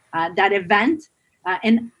joining that event.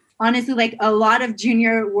 And honestly, like a lot of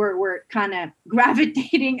junior were kind of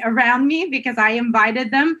gravitating around me because I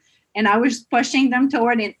invited them and I was pushing them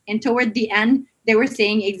toward it. And toward the end, they were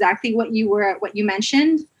saying exactly what you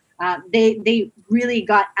mentioned. They really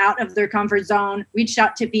got out of their comfort zone, reached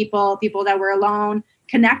out to people that were alone,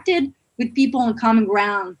 connected with people on common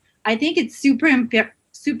ground. I think it's super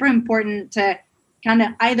important to kind of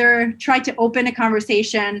either try to open a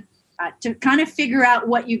conversation to kind of figure out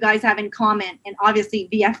what you guys have in common, and obviously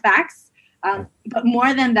via facts. But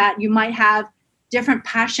more than that, you might have different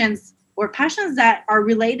passions or passions that are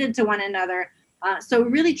related to one another. So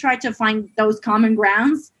really try to find those common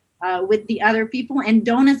grounds with the other people, and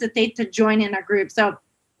don't hesitate to join in a group. So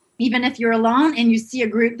even if you're alone and you see a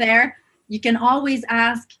group there, you can always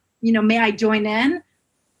ask, may I join in?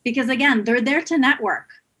 Because again, they're there to network.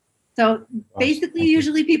 So basically,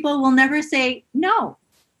 usually people will never say no.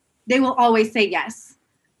 They will always say yes.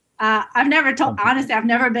 I've never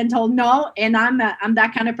been told no. And I'm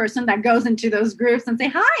that kind of person that goes into those groups and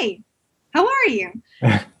say, hi, how are you?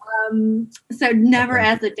 So never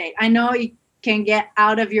hesitate. I know you can get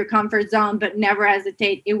out of your comfort zone, but never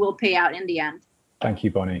hesitate. It will pay out in the end. Thank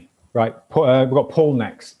you, Bonnie. Right. We've got Paul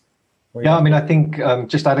next. Yeah, I mean, I think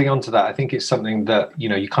just adding on to that, I think it's something that,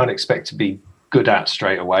 you can't expect to be good at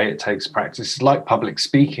straight away. It takes practice. It's like public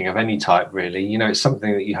speaking of any type, really. It's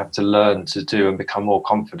something that you have to learn to do and become more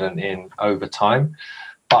confident in over time.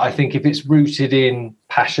 But I think if it's rooted in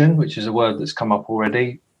passion, which is a word that's come up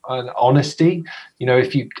already, and honesty,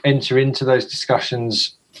 if you enter into those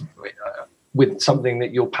discussions with something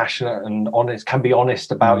that you're passionate and honest, can be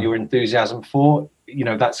honest about your enthusiasm for,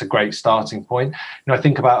 that's a great starting point. I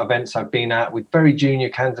think about events I've been at with very junior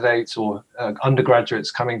candidates or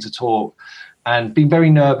undergraduates coming to talk and being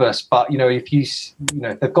very nervous. But,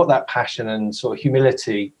 if they've got that passion and sort of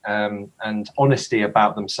humility and honesty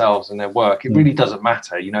about themselves and their work, it really doesn't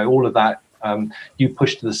matter. All of that you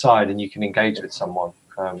push to the side and you can engage with someone.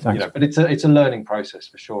 But it's a learning process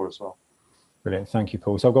for sure as well. Brilliant. Thank you,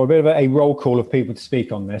 Paul. So I've got a bit of a roll call of people to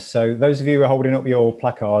speak on this. So those of you who are holding up your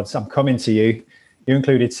placards, I'm coming to you. You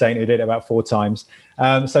included Saint, who did it about 4 times.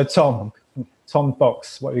 So Tom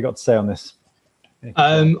Box, what have you got to say on this?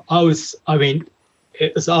 I was going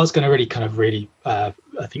to really I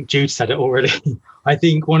think Jude said it already. I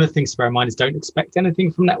think one of the things to bear in mind is don't expect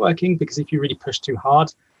anything from networking, because if you really push too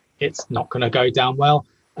hard, it's not going to go down well.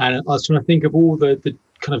 And I was trying to think of all the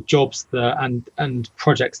kind of jobs and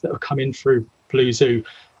projects that have come in through Blue Zoo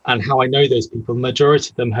and how I know those people. The majority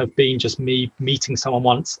of them have been just me meeting someone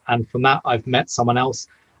once, and from that I've met someone else,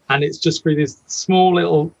 and it's just through these small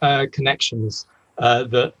little connections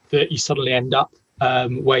that you suddenly end up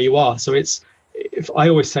where you are. So I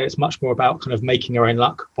always say it's much more about kind of making your own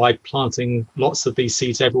luck by planting lots of these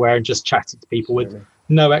seeds everywhere and just chatting to people with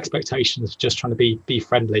no expectations, just trying to be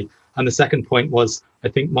friendly. And the second point was, I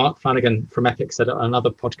think Mark Flanagan from Epic said it on another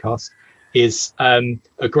podcast, is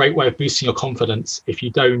a great way of boosting your confidence. If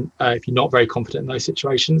you're not very confident in those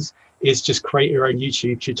situations, is just create your own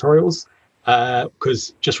YouTube tutorials,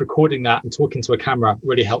 because just recording that and talking to a camera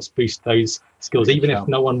really helps boost those skills. Even if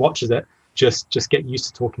no one watches it, just get used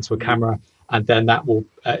to talking to a camera, and then that will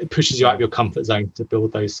it pushes you out of your comfort zone to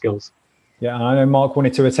build those skills. Yeah, I know Mark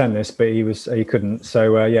wanted to attend this, but he couldn't.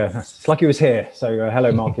 So yeah, it's like he was here. So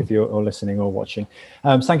hello, Mark, if you're listening or watching.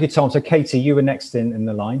 Thank you, Tom. So Katie, you were next in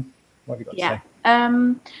the line. What have you got to say?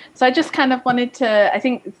 So I just kind of wanted to, I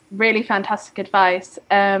think really fantastic advice.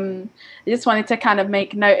 I just wanted to kind of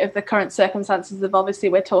make note of the current circumstances of, obviously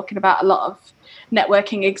we're talking about a lot of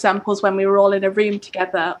networking examples when we were all in a room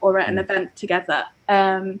together or at an event together,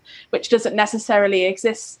 which doesn't necessarily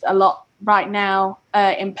exist a lot right now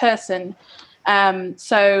in person.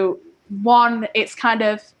 So one, it's kind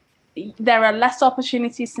of, there are less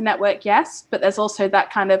opportunities to network, yes, but there's also that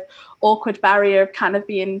kind of awkward barrier of kind of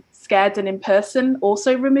being scared and in person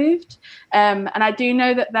also removed. And I do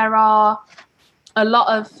know that there are a lot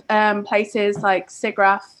of places like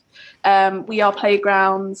SIGGRAPH, We Are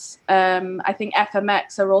Playgrounds. I think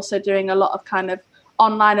FMX are also doing a lot of kind of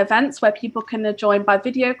online events where people can join by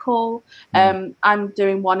video call. I'm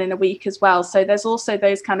doing one in a week as well. So there's also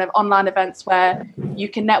those kind of online events where you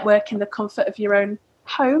can network in the comfort of your own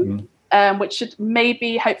home, which should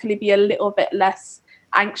maybe hopefully be a little bit less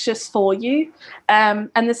anxious for you. And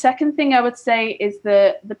the second thing I would say is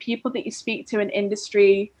that the people that you speak to in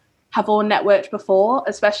industry have all networked before,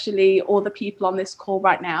 especially all the people on this call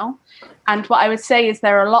right now. And what I would say is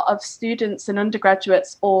there are a lot of students and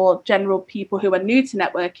undergraduates or general people who are new to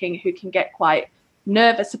networking who can get quite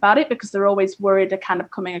nervous about it because they're always worried of kind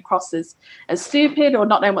of coming across as stupid or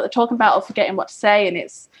not knowing what they're talking about or forgetting what to say. And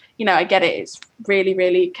it's, I get it. It's really,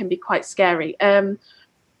 really can be quite scary.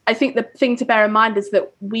 I think the thing to bear in mind is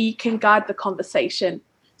that we can guide the conversation.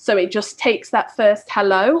 So it just takes that first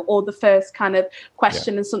hello or the first kind of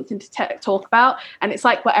question and something to talk about. And it's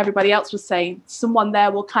like what everybody else was saying. Someone there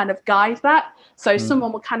will kind of guide that. So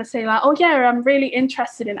someone will kind of say like, oh, yeah, I'm really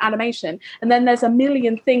interested in animation. And then there's a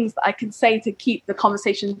million things that I can say to keep the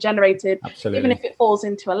conversation generated, even if it falls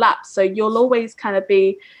into a lapse. So you'll always kind of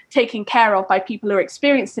be taken care of by people who are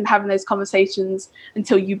experienced in having those conversations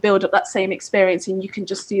until you build up that same experience, and you can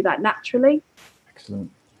just do that naturally. Excellent.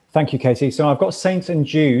 Thank you, Katie. So I've got Saint and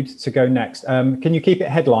Jude to go next. Can you keep it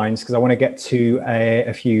headlines? Because I want to get to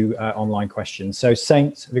a few online questions. So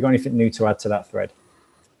Saint, have you got anything new to add to that thread?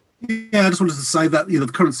 Yeah, I just wanted to say that, the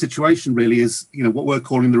current situation really is, what we're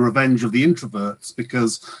calling the revenge of the introverts,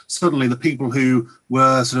 because suddenly the people who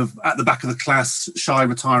were sort of at the back of the class, shy,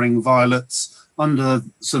 retiring violets, under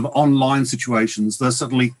sort of online situations, they're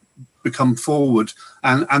suddenly become forward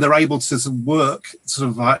and they're able to sort of work sort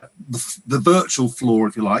of like the virtual floor,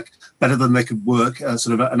 if you like, better than they could work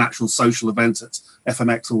sort of an actual social event at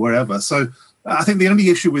FMX or wherever. So I think the only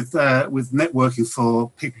issue with networking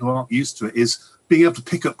for people who aren't used to it is being able to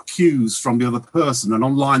pick up cues from the other person, and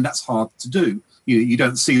online that's hard to do. You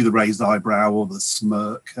don't see the raised eyebrow or the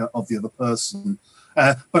smirk of the other person.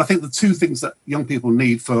 But I think the two things that young people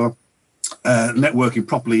need for networking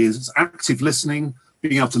properly is active listening,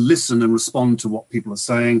 being able to listen and respond to what people are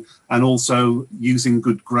saying, and also using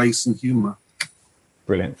good grace and humour.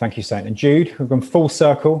 Brilliant. Thank you, Saint. And Jude, we've gone full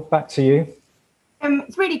circle. Back to you.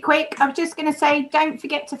 It's really quick. I was just going to say, don't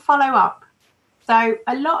forget to follow up. So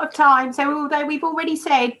a lot of times, although we've already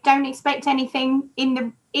said don't expect anything in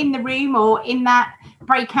the room or in that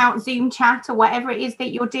breakout Zoom chat or whatever it is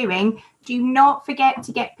that you're doing, do not forget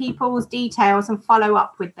to get people's details and follow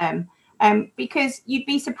up with them. Because you'd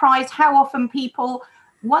be surprised how often people,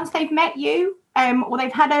 once they've met you or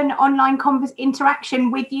they've had an online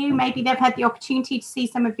interaction with you, maybe they've had the opportunity to see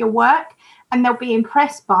some of your work and they'll be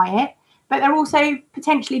impressed by it, but they're also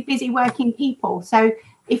potentially busy working people. So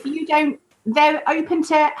if you don't, they're open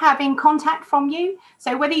to having contact from you.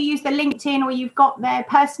 So whether you use the LinkedIn or you've got their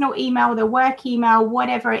personal email, their work email,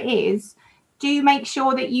 whatever it is, do make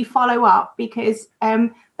sure that you follow up, because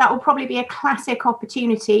that will probably be a classic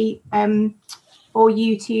opportunity for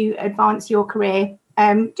you to advance your career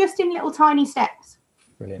just in little tiny steps.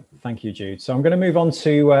 Brilliant. Thank you, Jude. So I'm going to move on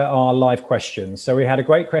to our live questions. So we had a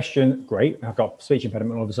great question. Great. I've got speech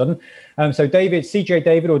impediment all of a sudden. So CJ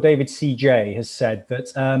David has said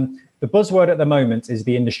that the buzzword at the moment is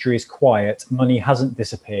the industry is quiet, money hasn't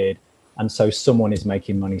disappeared, and so someone is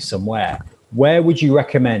making money somewhere. Where would you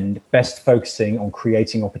recommend best focusing on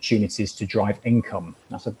creating opportunities to drive income?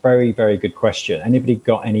 That's a very, very good question. Anybody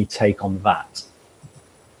got any take on that?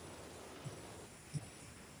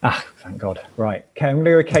 Thank God. Right. Okay, I'm going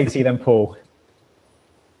to go with Katie, then Paul.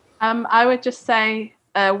 I would just say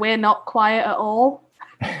we're not quiet at all.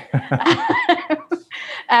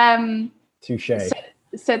 Touche.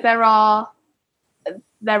 So there are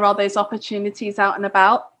those opportunities out and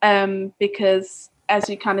about, because as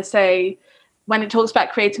you kind of say, when it talks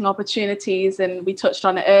about creating opportunities, and we touched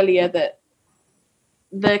on it earlier, that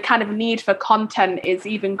the kind of need for content is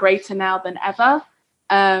even greater now than ever.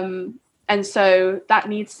 And so that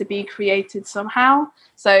needs to be created somehow.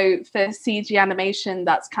 So for CG animation,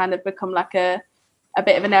 that's kind of become like a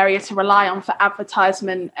bit of an area to rely on for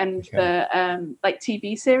advertisement and for like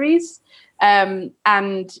TV series.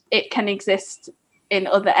 And it can exist in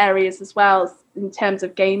other areas as well, in terms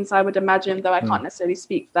of games, I would imagine, though I can't necessarily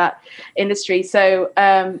speak for that industry. So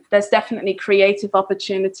there's definitely creative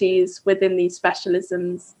opportunities within these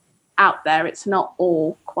specialisms out there. It's not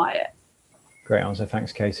all quiet. Great answer.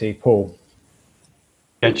 Thanks, Katie. Paul?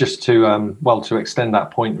 Yeah, just to extend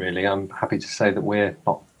that point, really, I'm happy to say that we're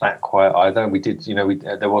not that quiet either. We did, there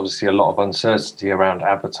was obviously a lot of uncertainty around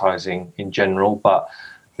advertising in general, but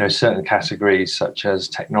certain categories such as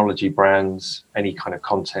technology brands, any kind of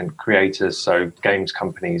content creators, so games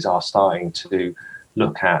companies are starting to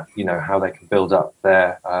look at, how they can build up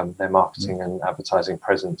their marketing and advertising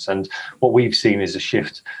presence. And what we've seen is a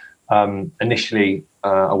shift initially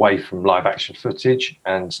away from live action footage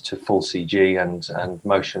and to full CG and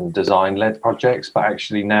motion design led projects, but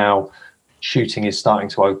actually now shooting is starting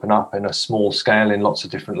to open up in a small scale in lots of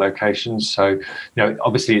different locations. So,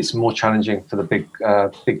 obviously it's more challenging for the big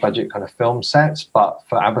budget kind of film sets, but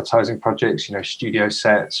for advertising projects, studio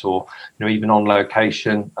sets or, even on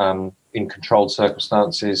location, in controlled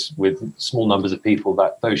circumstances with small numbers of people,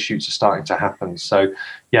 that those shoots are starting to happen. So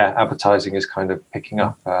yeah, advertising is kind of picking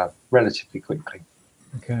up relatively quickly.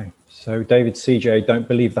 Okay. So David, CJ, don't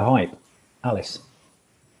believe the hype. Alice?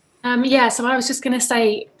 So I was just going to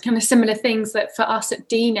say kind of similar things, that for us at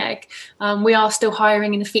DNEG, we are still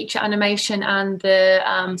hiring in the feature animation and the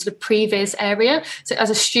sort of previs area. So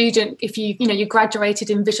as a student, if you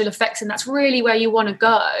graduated in visual effects and that's really where you want to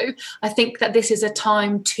go, I think that this is a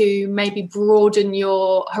time to maybe broaden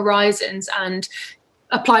your horizons and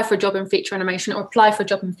apply for a job in feature animation or apply for a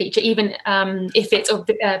job in feature, even if it's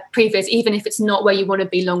previs, even if it's not where you want to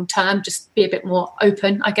be long term. Just be a bit more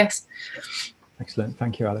open, I guess. Excellent.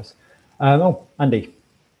 Thank you, Alice. Andy.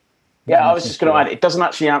 Yeah, I was just going to add, it doesn't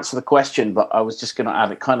actually answer the question, but I was just going to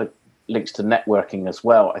add, it kind of links to networking as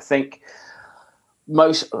well. I think a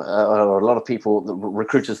lot of people, the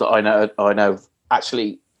recruiters that I know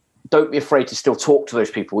actually don't be afraid to still talk to those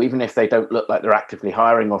people, even if they don't look like they're actively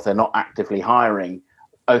hiring or if they're not actively hiring.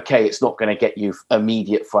 Okay, it's not going to get you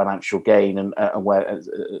immediate financial gain,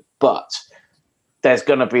 but there's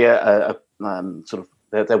going to be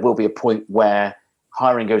there will be a point where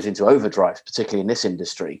hiring goes into overdrive, particularly in this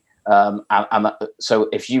industry. So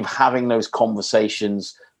if you're having those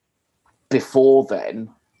conversations before then,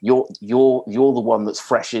 you're the one that's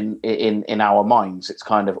fresh in our minds. It's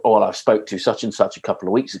kind of, I spoke to such and such a couple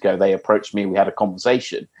of weeks ago. They approached me. We had a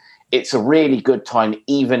conversation. It's a really good time,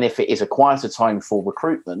 even if it is a quieter time for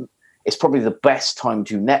recruitment. It's probably the best time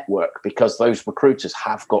to network because those recruiters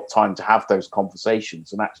have got time to have those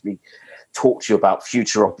conversations and actually talk to you about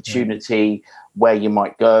future opportunity, where you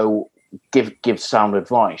might go, give sound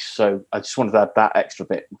advice. So I just wanted to add that extra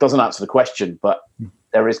bit. It doesn't answer the question, but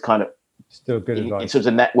there is kind of still good advice. In terms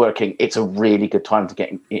of networking, it's a really good time to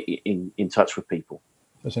get in touch with people.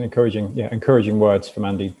 That's an encouraging words from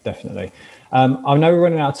Andy, definitely. I know we're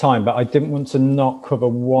running out of time, but I didn't want to not cover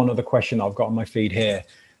one other question I've got on my feed here,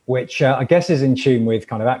 which I guess is in tune with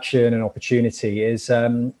kind of action and opportunity, and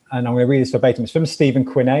I'm going to read this verbatim. It's from Stephen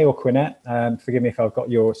Quinet or Quinet. Forgive me if I've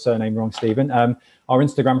got your surname wrong, Stephen. Our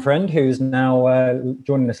Instagram friend who's now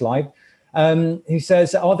joining us live. Who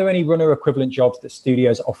says, are there any runner equivalent jobs that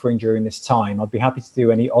studios are offering during this time? I'd be happy to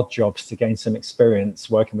do any odd jobs to gain some experience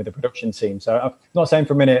working with the production team. So I'm not saying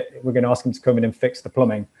for a minute we're going to ask them to come in and fix the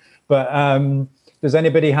plumbing, but does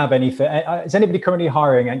anybody have is anybody currently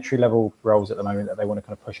hiring entry-level roles at the moment that they want to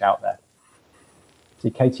kind of push out there?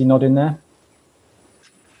 See Katie nodding there.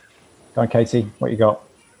 Go on, Katie, what you got?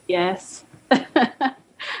 Yes.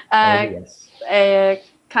 Yes.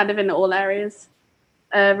 Kind of in all areas,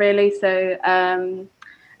 really. So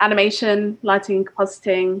animation, lighting and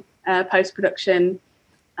compositing, post-production,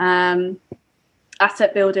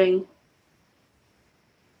 asset building,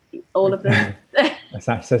 all of them.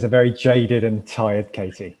 That says a very jaded and tired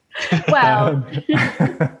Katie. Well,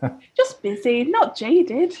 just busy, not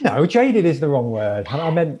jaded. No, jaded is the wrong word. I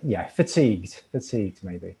meant, fatigued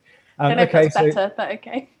maybe. Okay, better, but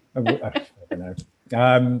okay. I don't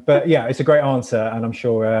know. But yeah, it's a great answer, and I'm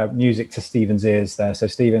sure music to Stephen's ears there. So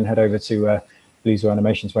Stephen, head over to Blue Zoo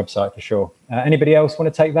Animation's website for sure. Anybody else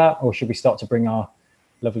want to take that, or should we start to bring our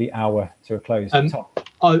lovely hour to a close.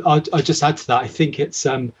 I just add to that. I think it's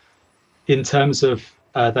in terms of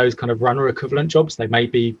those kind of runner equivalent jobs, they may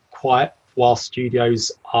be quiet while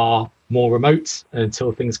studios are more remote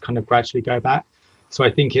until things kind of gradually go back. So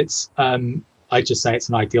I think it's I just say it's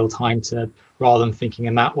an ideal time to, rather than thinking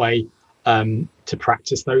in that way, to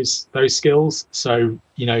practice those skills. So,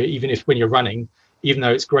 you know, even if when you're running, even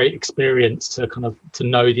though it's great experience to kind of to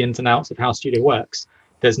know the ins and outs of how studio works,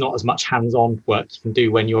 there's not as much hands-on work you can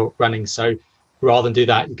do when you're running. So rather than do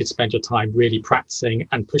that, you could spend your time really practicing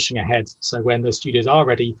and pushing ahead. So when the studios are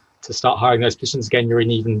ready to start hiring those positions again, you're in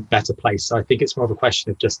an even better place. So I think it's more of a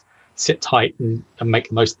question of just sit tight and make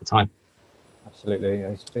the most of the time. Absolutely.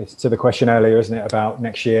 It's to the question earlier, isn't it, about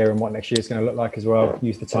next year and what next year is going to look like as well.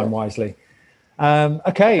 Use the time wisely.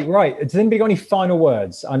 Okay, right. Does anybody got any final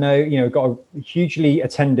words? I know, you know, we've got a hugely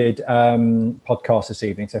attended podcast this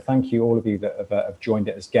evening, so thank you all of you that have joined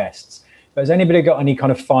it as guests. But has anybody got any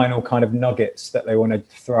kind of final kind of nuggets that they want to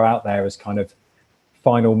throw out there as kind of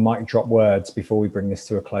final mic drop words before we bring this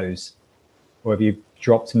to a close? Or have you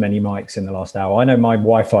dropped many mics in the last hour? I know my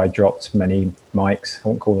Wi-Fi dropped many mics. I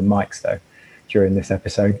won't call them mics though during this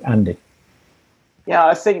episode. Andy? Yeah,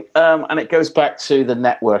 I think, and it goes back to the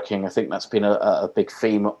networking. I think that's been a big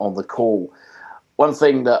theme on the call. One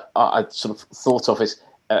thing that I sort of thought of is,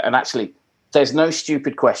 and actually, there's no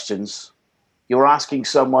stupid questions. You're asking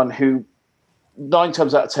someone who 9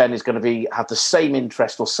 times out of 10 is going to have the same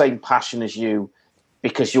interest or same passion as you,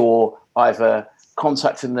 because you're either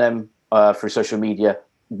contacting them through social media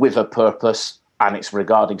with a purpose, and it's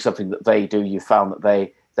regarding something that they do. You found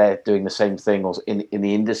that they're doing the same thing or in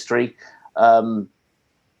the industry.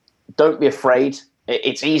 Don't be afraid.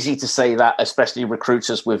 It's easy to say that, especially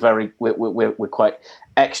recruiters. We're quite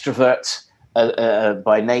extrovert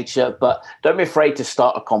by nature, but don't be afraid to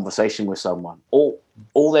start a conversation with someone.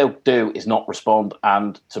 All they'll do is not respond,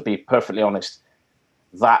 and to be perfectly honest,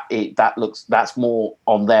 that's more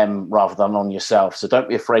on them rather than on yourself. So don't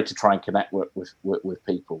be afraid to try and connect with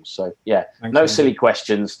people. So yeah, thanks, no Andy. Silly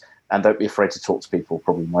questions, and don't be afraid to talk to people.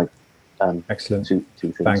 Probably my excellent two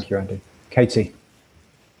things. Thank you, Andy. Katie?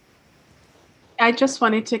 I just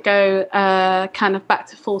wanted to go kind of back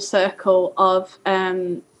to full circle of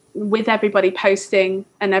with everybody posting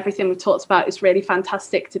and everything we've talked about is really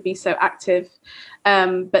fantastic to be so active.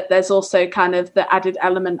 But there's also kind of the added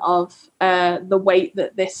element of the weight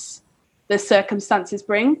that the circumstances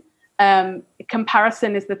bring.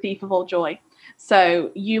 Comparison is the thief of all joy. So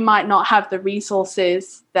you might not have the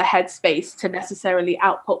resources, the headspace to necessarily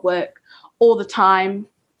output work all the time.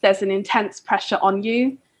 There's an intense pressure on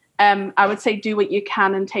you. I would say do what you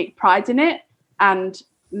can and take pride in it and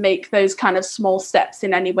make those kind of small steps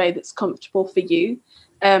in any way that's comfortable for you.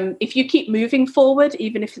 If you keep moving forward,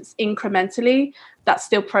 even if it's incrementally, that's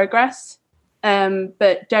still progress.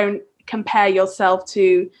 But don't compare yourself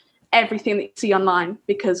to everything that you see online,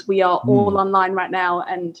 because we are all online right now,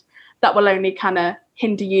 and that will only kind of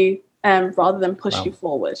hinder you rather than push you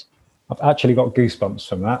forward. I've actually got goosebumps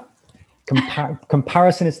from that.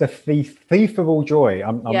 Comparison is the thief of all joy.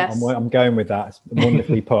 I'm going with that. It's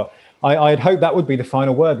wonderfully put. I'd hope that would be the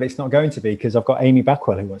final word, but it's not going to be, because I've got Amy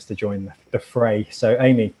Backwell who wants to join the fray. So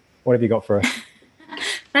Amy, what have you got for us?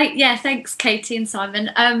 Thanks, Katie and Simon.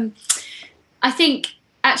 I think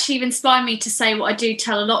actually you've inspired me to say what I do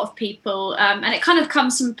tell a lot of people, and it kind of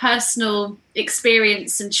comes from personal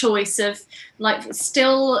experience and choice of like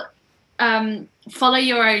still follow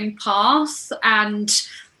your own path and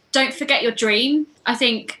don't forget your dream. I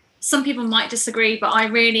think some people might disagree, but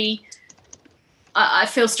I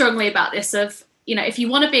feel strongly about this of, you know, if you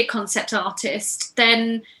want to be a concept artist,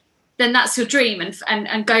 then that's your dream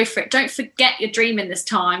and go for it. Don't forget your dream in this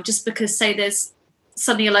time just because, say, there's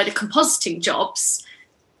suddenly a load of compositing jobs.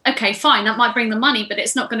 Okay, fine, that might bring the money, but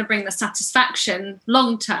it's not going to bring the satisfaction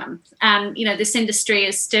long term. And, you know, this industry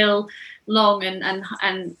is still long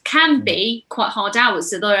and can be quite hard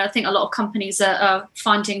hours, although I think a lot of companies are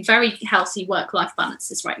finding very healthy work-life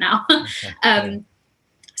balances right now.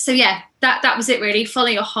 So yeah, that was it really. Follow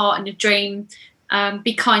your heart and your dream.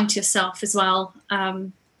 Be kind to yourself as well.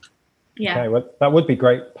 Okay, well, that would be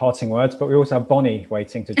great parting words, but we also have Bonnie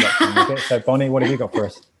waiting to drop in. So Bonnie, what have you got for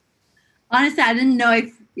us? Honestly, I didn't know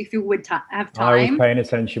if you would have time. I was paying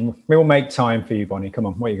attention. We will make time for you, Bonnie. Come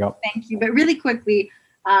on, what you got? Thank you. But really quickly,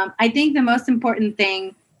 I think the most important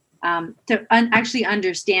thing to actually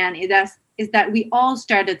understand is that we all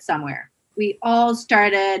started somewhere. We all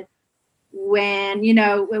started when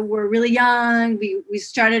we're really young, we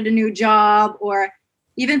started a new job, or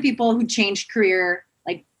even people who changed career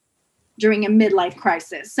like during a midlife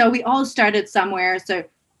crisis. So we all started somewhere. So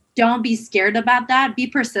don't be scared about that. Be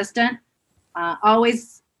persistent.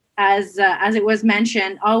 Always, as it was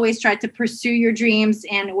mentioned, always try to pursue your dreams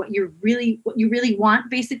and what you really want.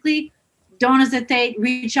 Basically, don't hesitate.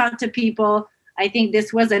 Reach out to people. I think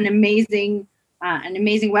this was an amazing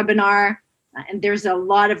webinar, and there's a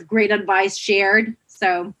lot of great advice shared.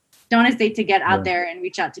 So don't hesitate to get out there and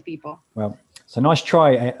reach out to people. Well, it's a nice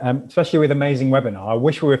try, especially with amazing webinar. I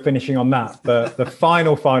wish we were finishing on that, but the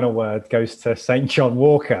final word goes to St. John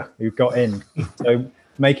Walker, who got in. So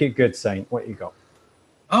make it good, Saint. What you got?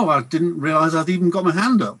 Oh, I didn't realise I'd even got my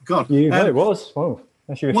hand up. God, it was. Whoa.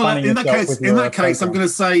 Well, in that case, I'm going to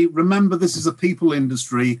say, remember, this is a people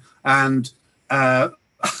industry, and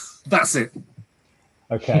that's it.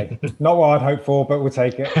 Okay, not what I'd hoped for, but we'll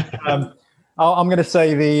take it. I'm going to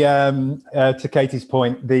say to Katie's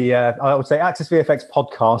point, I would say Access VFX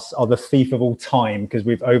podcasts are the thief of all time because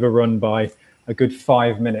we've overrun by a good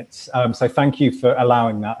 5 minutes. So thank you for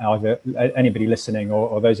allowing that, either anybody listening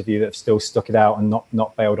or those of you that have still stuck it out and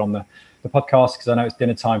not bailed on the podcast, because I know it's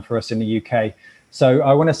dinner time for us in the UK. So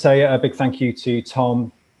I want to say a big thank you to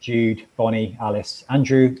Tom, Jude, Bonnie, Alice,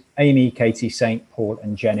 Andrew, Amy, Katie, Saint, Paul,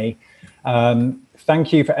 and Jenny.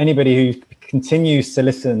 Thank you for anybody who continues to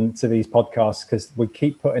listen to these podcasts, because we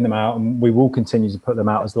keep putting them out and we will continue to put them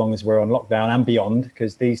out as long as we're on lockdown and beyond,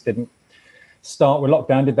 because these didn't start with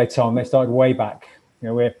lockdown, did they, Tom? They started way back.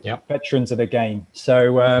 We're veterans of the game.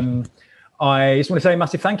 So I just want to say a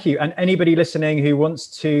massive thank you. And anybody listening who wants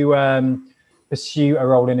to pursue a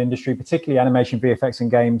role in industry, particularly animation, VFX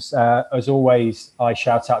and games, as always, I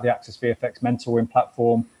shout out the Access VFX mentoring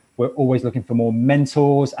platform. We're always looking for more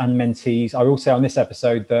mentors and mentees. I will say on this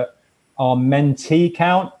episode that our mentee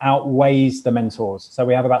count outweighs the mentors. So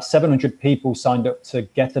we have about 700 people signed up to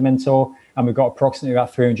get a mentor, and we've got approximately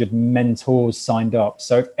about 300 mentors signed up.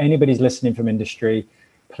 So if anybody's listening from industry,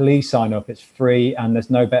 please sign up. It's free, and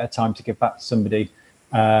there's no better time to give back to somebody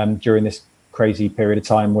during this crazy period of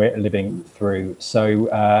time we're living through. So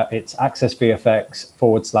it's Access VFX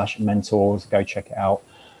 /mentors. Go check it out.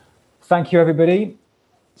 Thank you, everybody.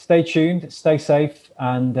 Stay tuned, stay safe,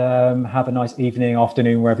 and have a nice evening,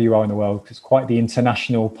 afternoon, wherever you are in the world. It's quite the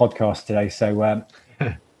international podcast today. So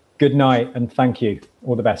good night and thank you.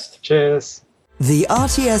 All the best. Cheers. The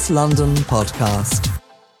RTS London podcast.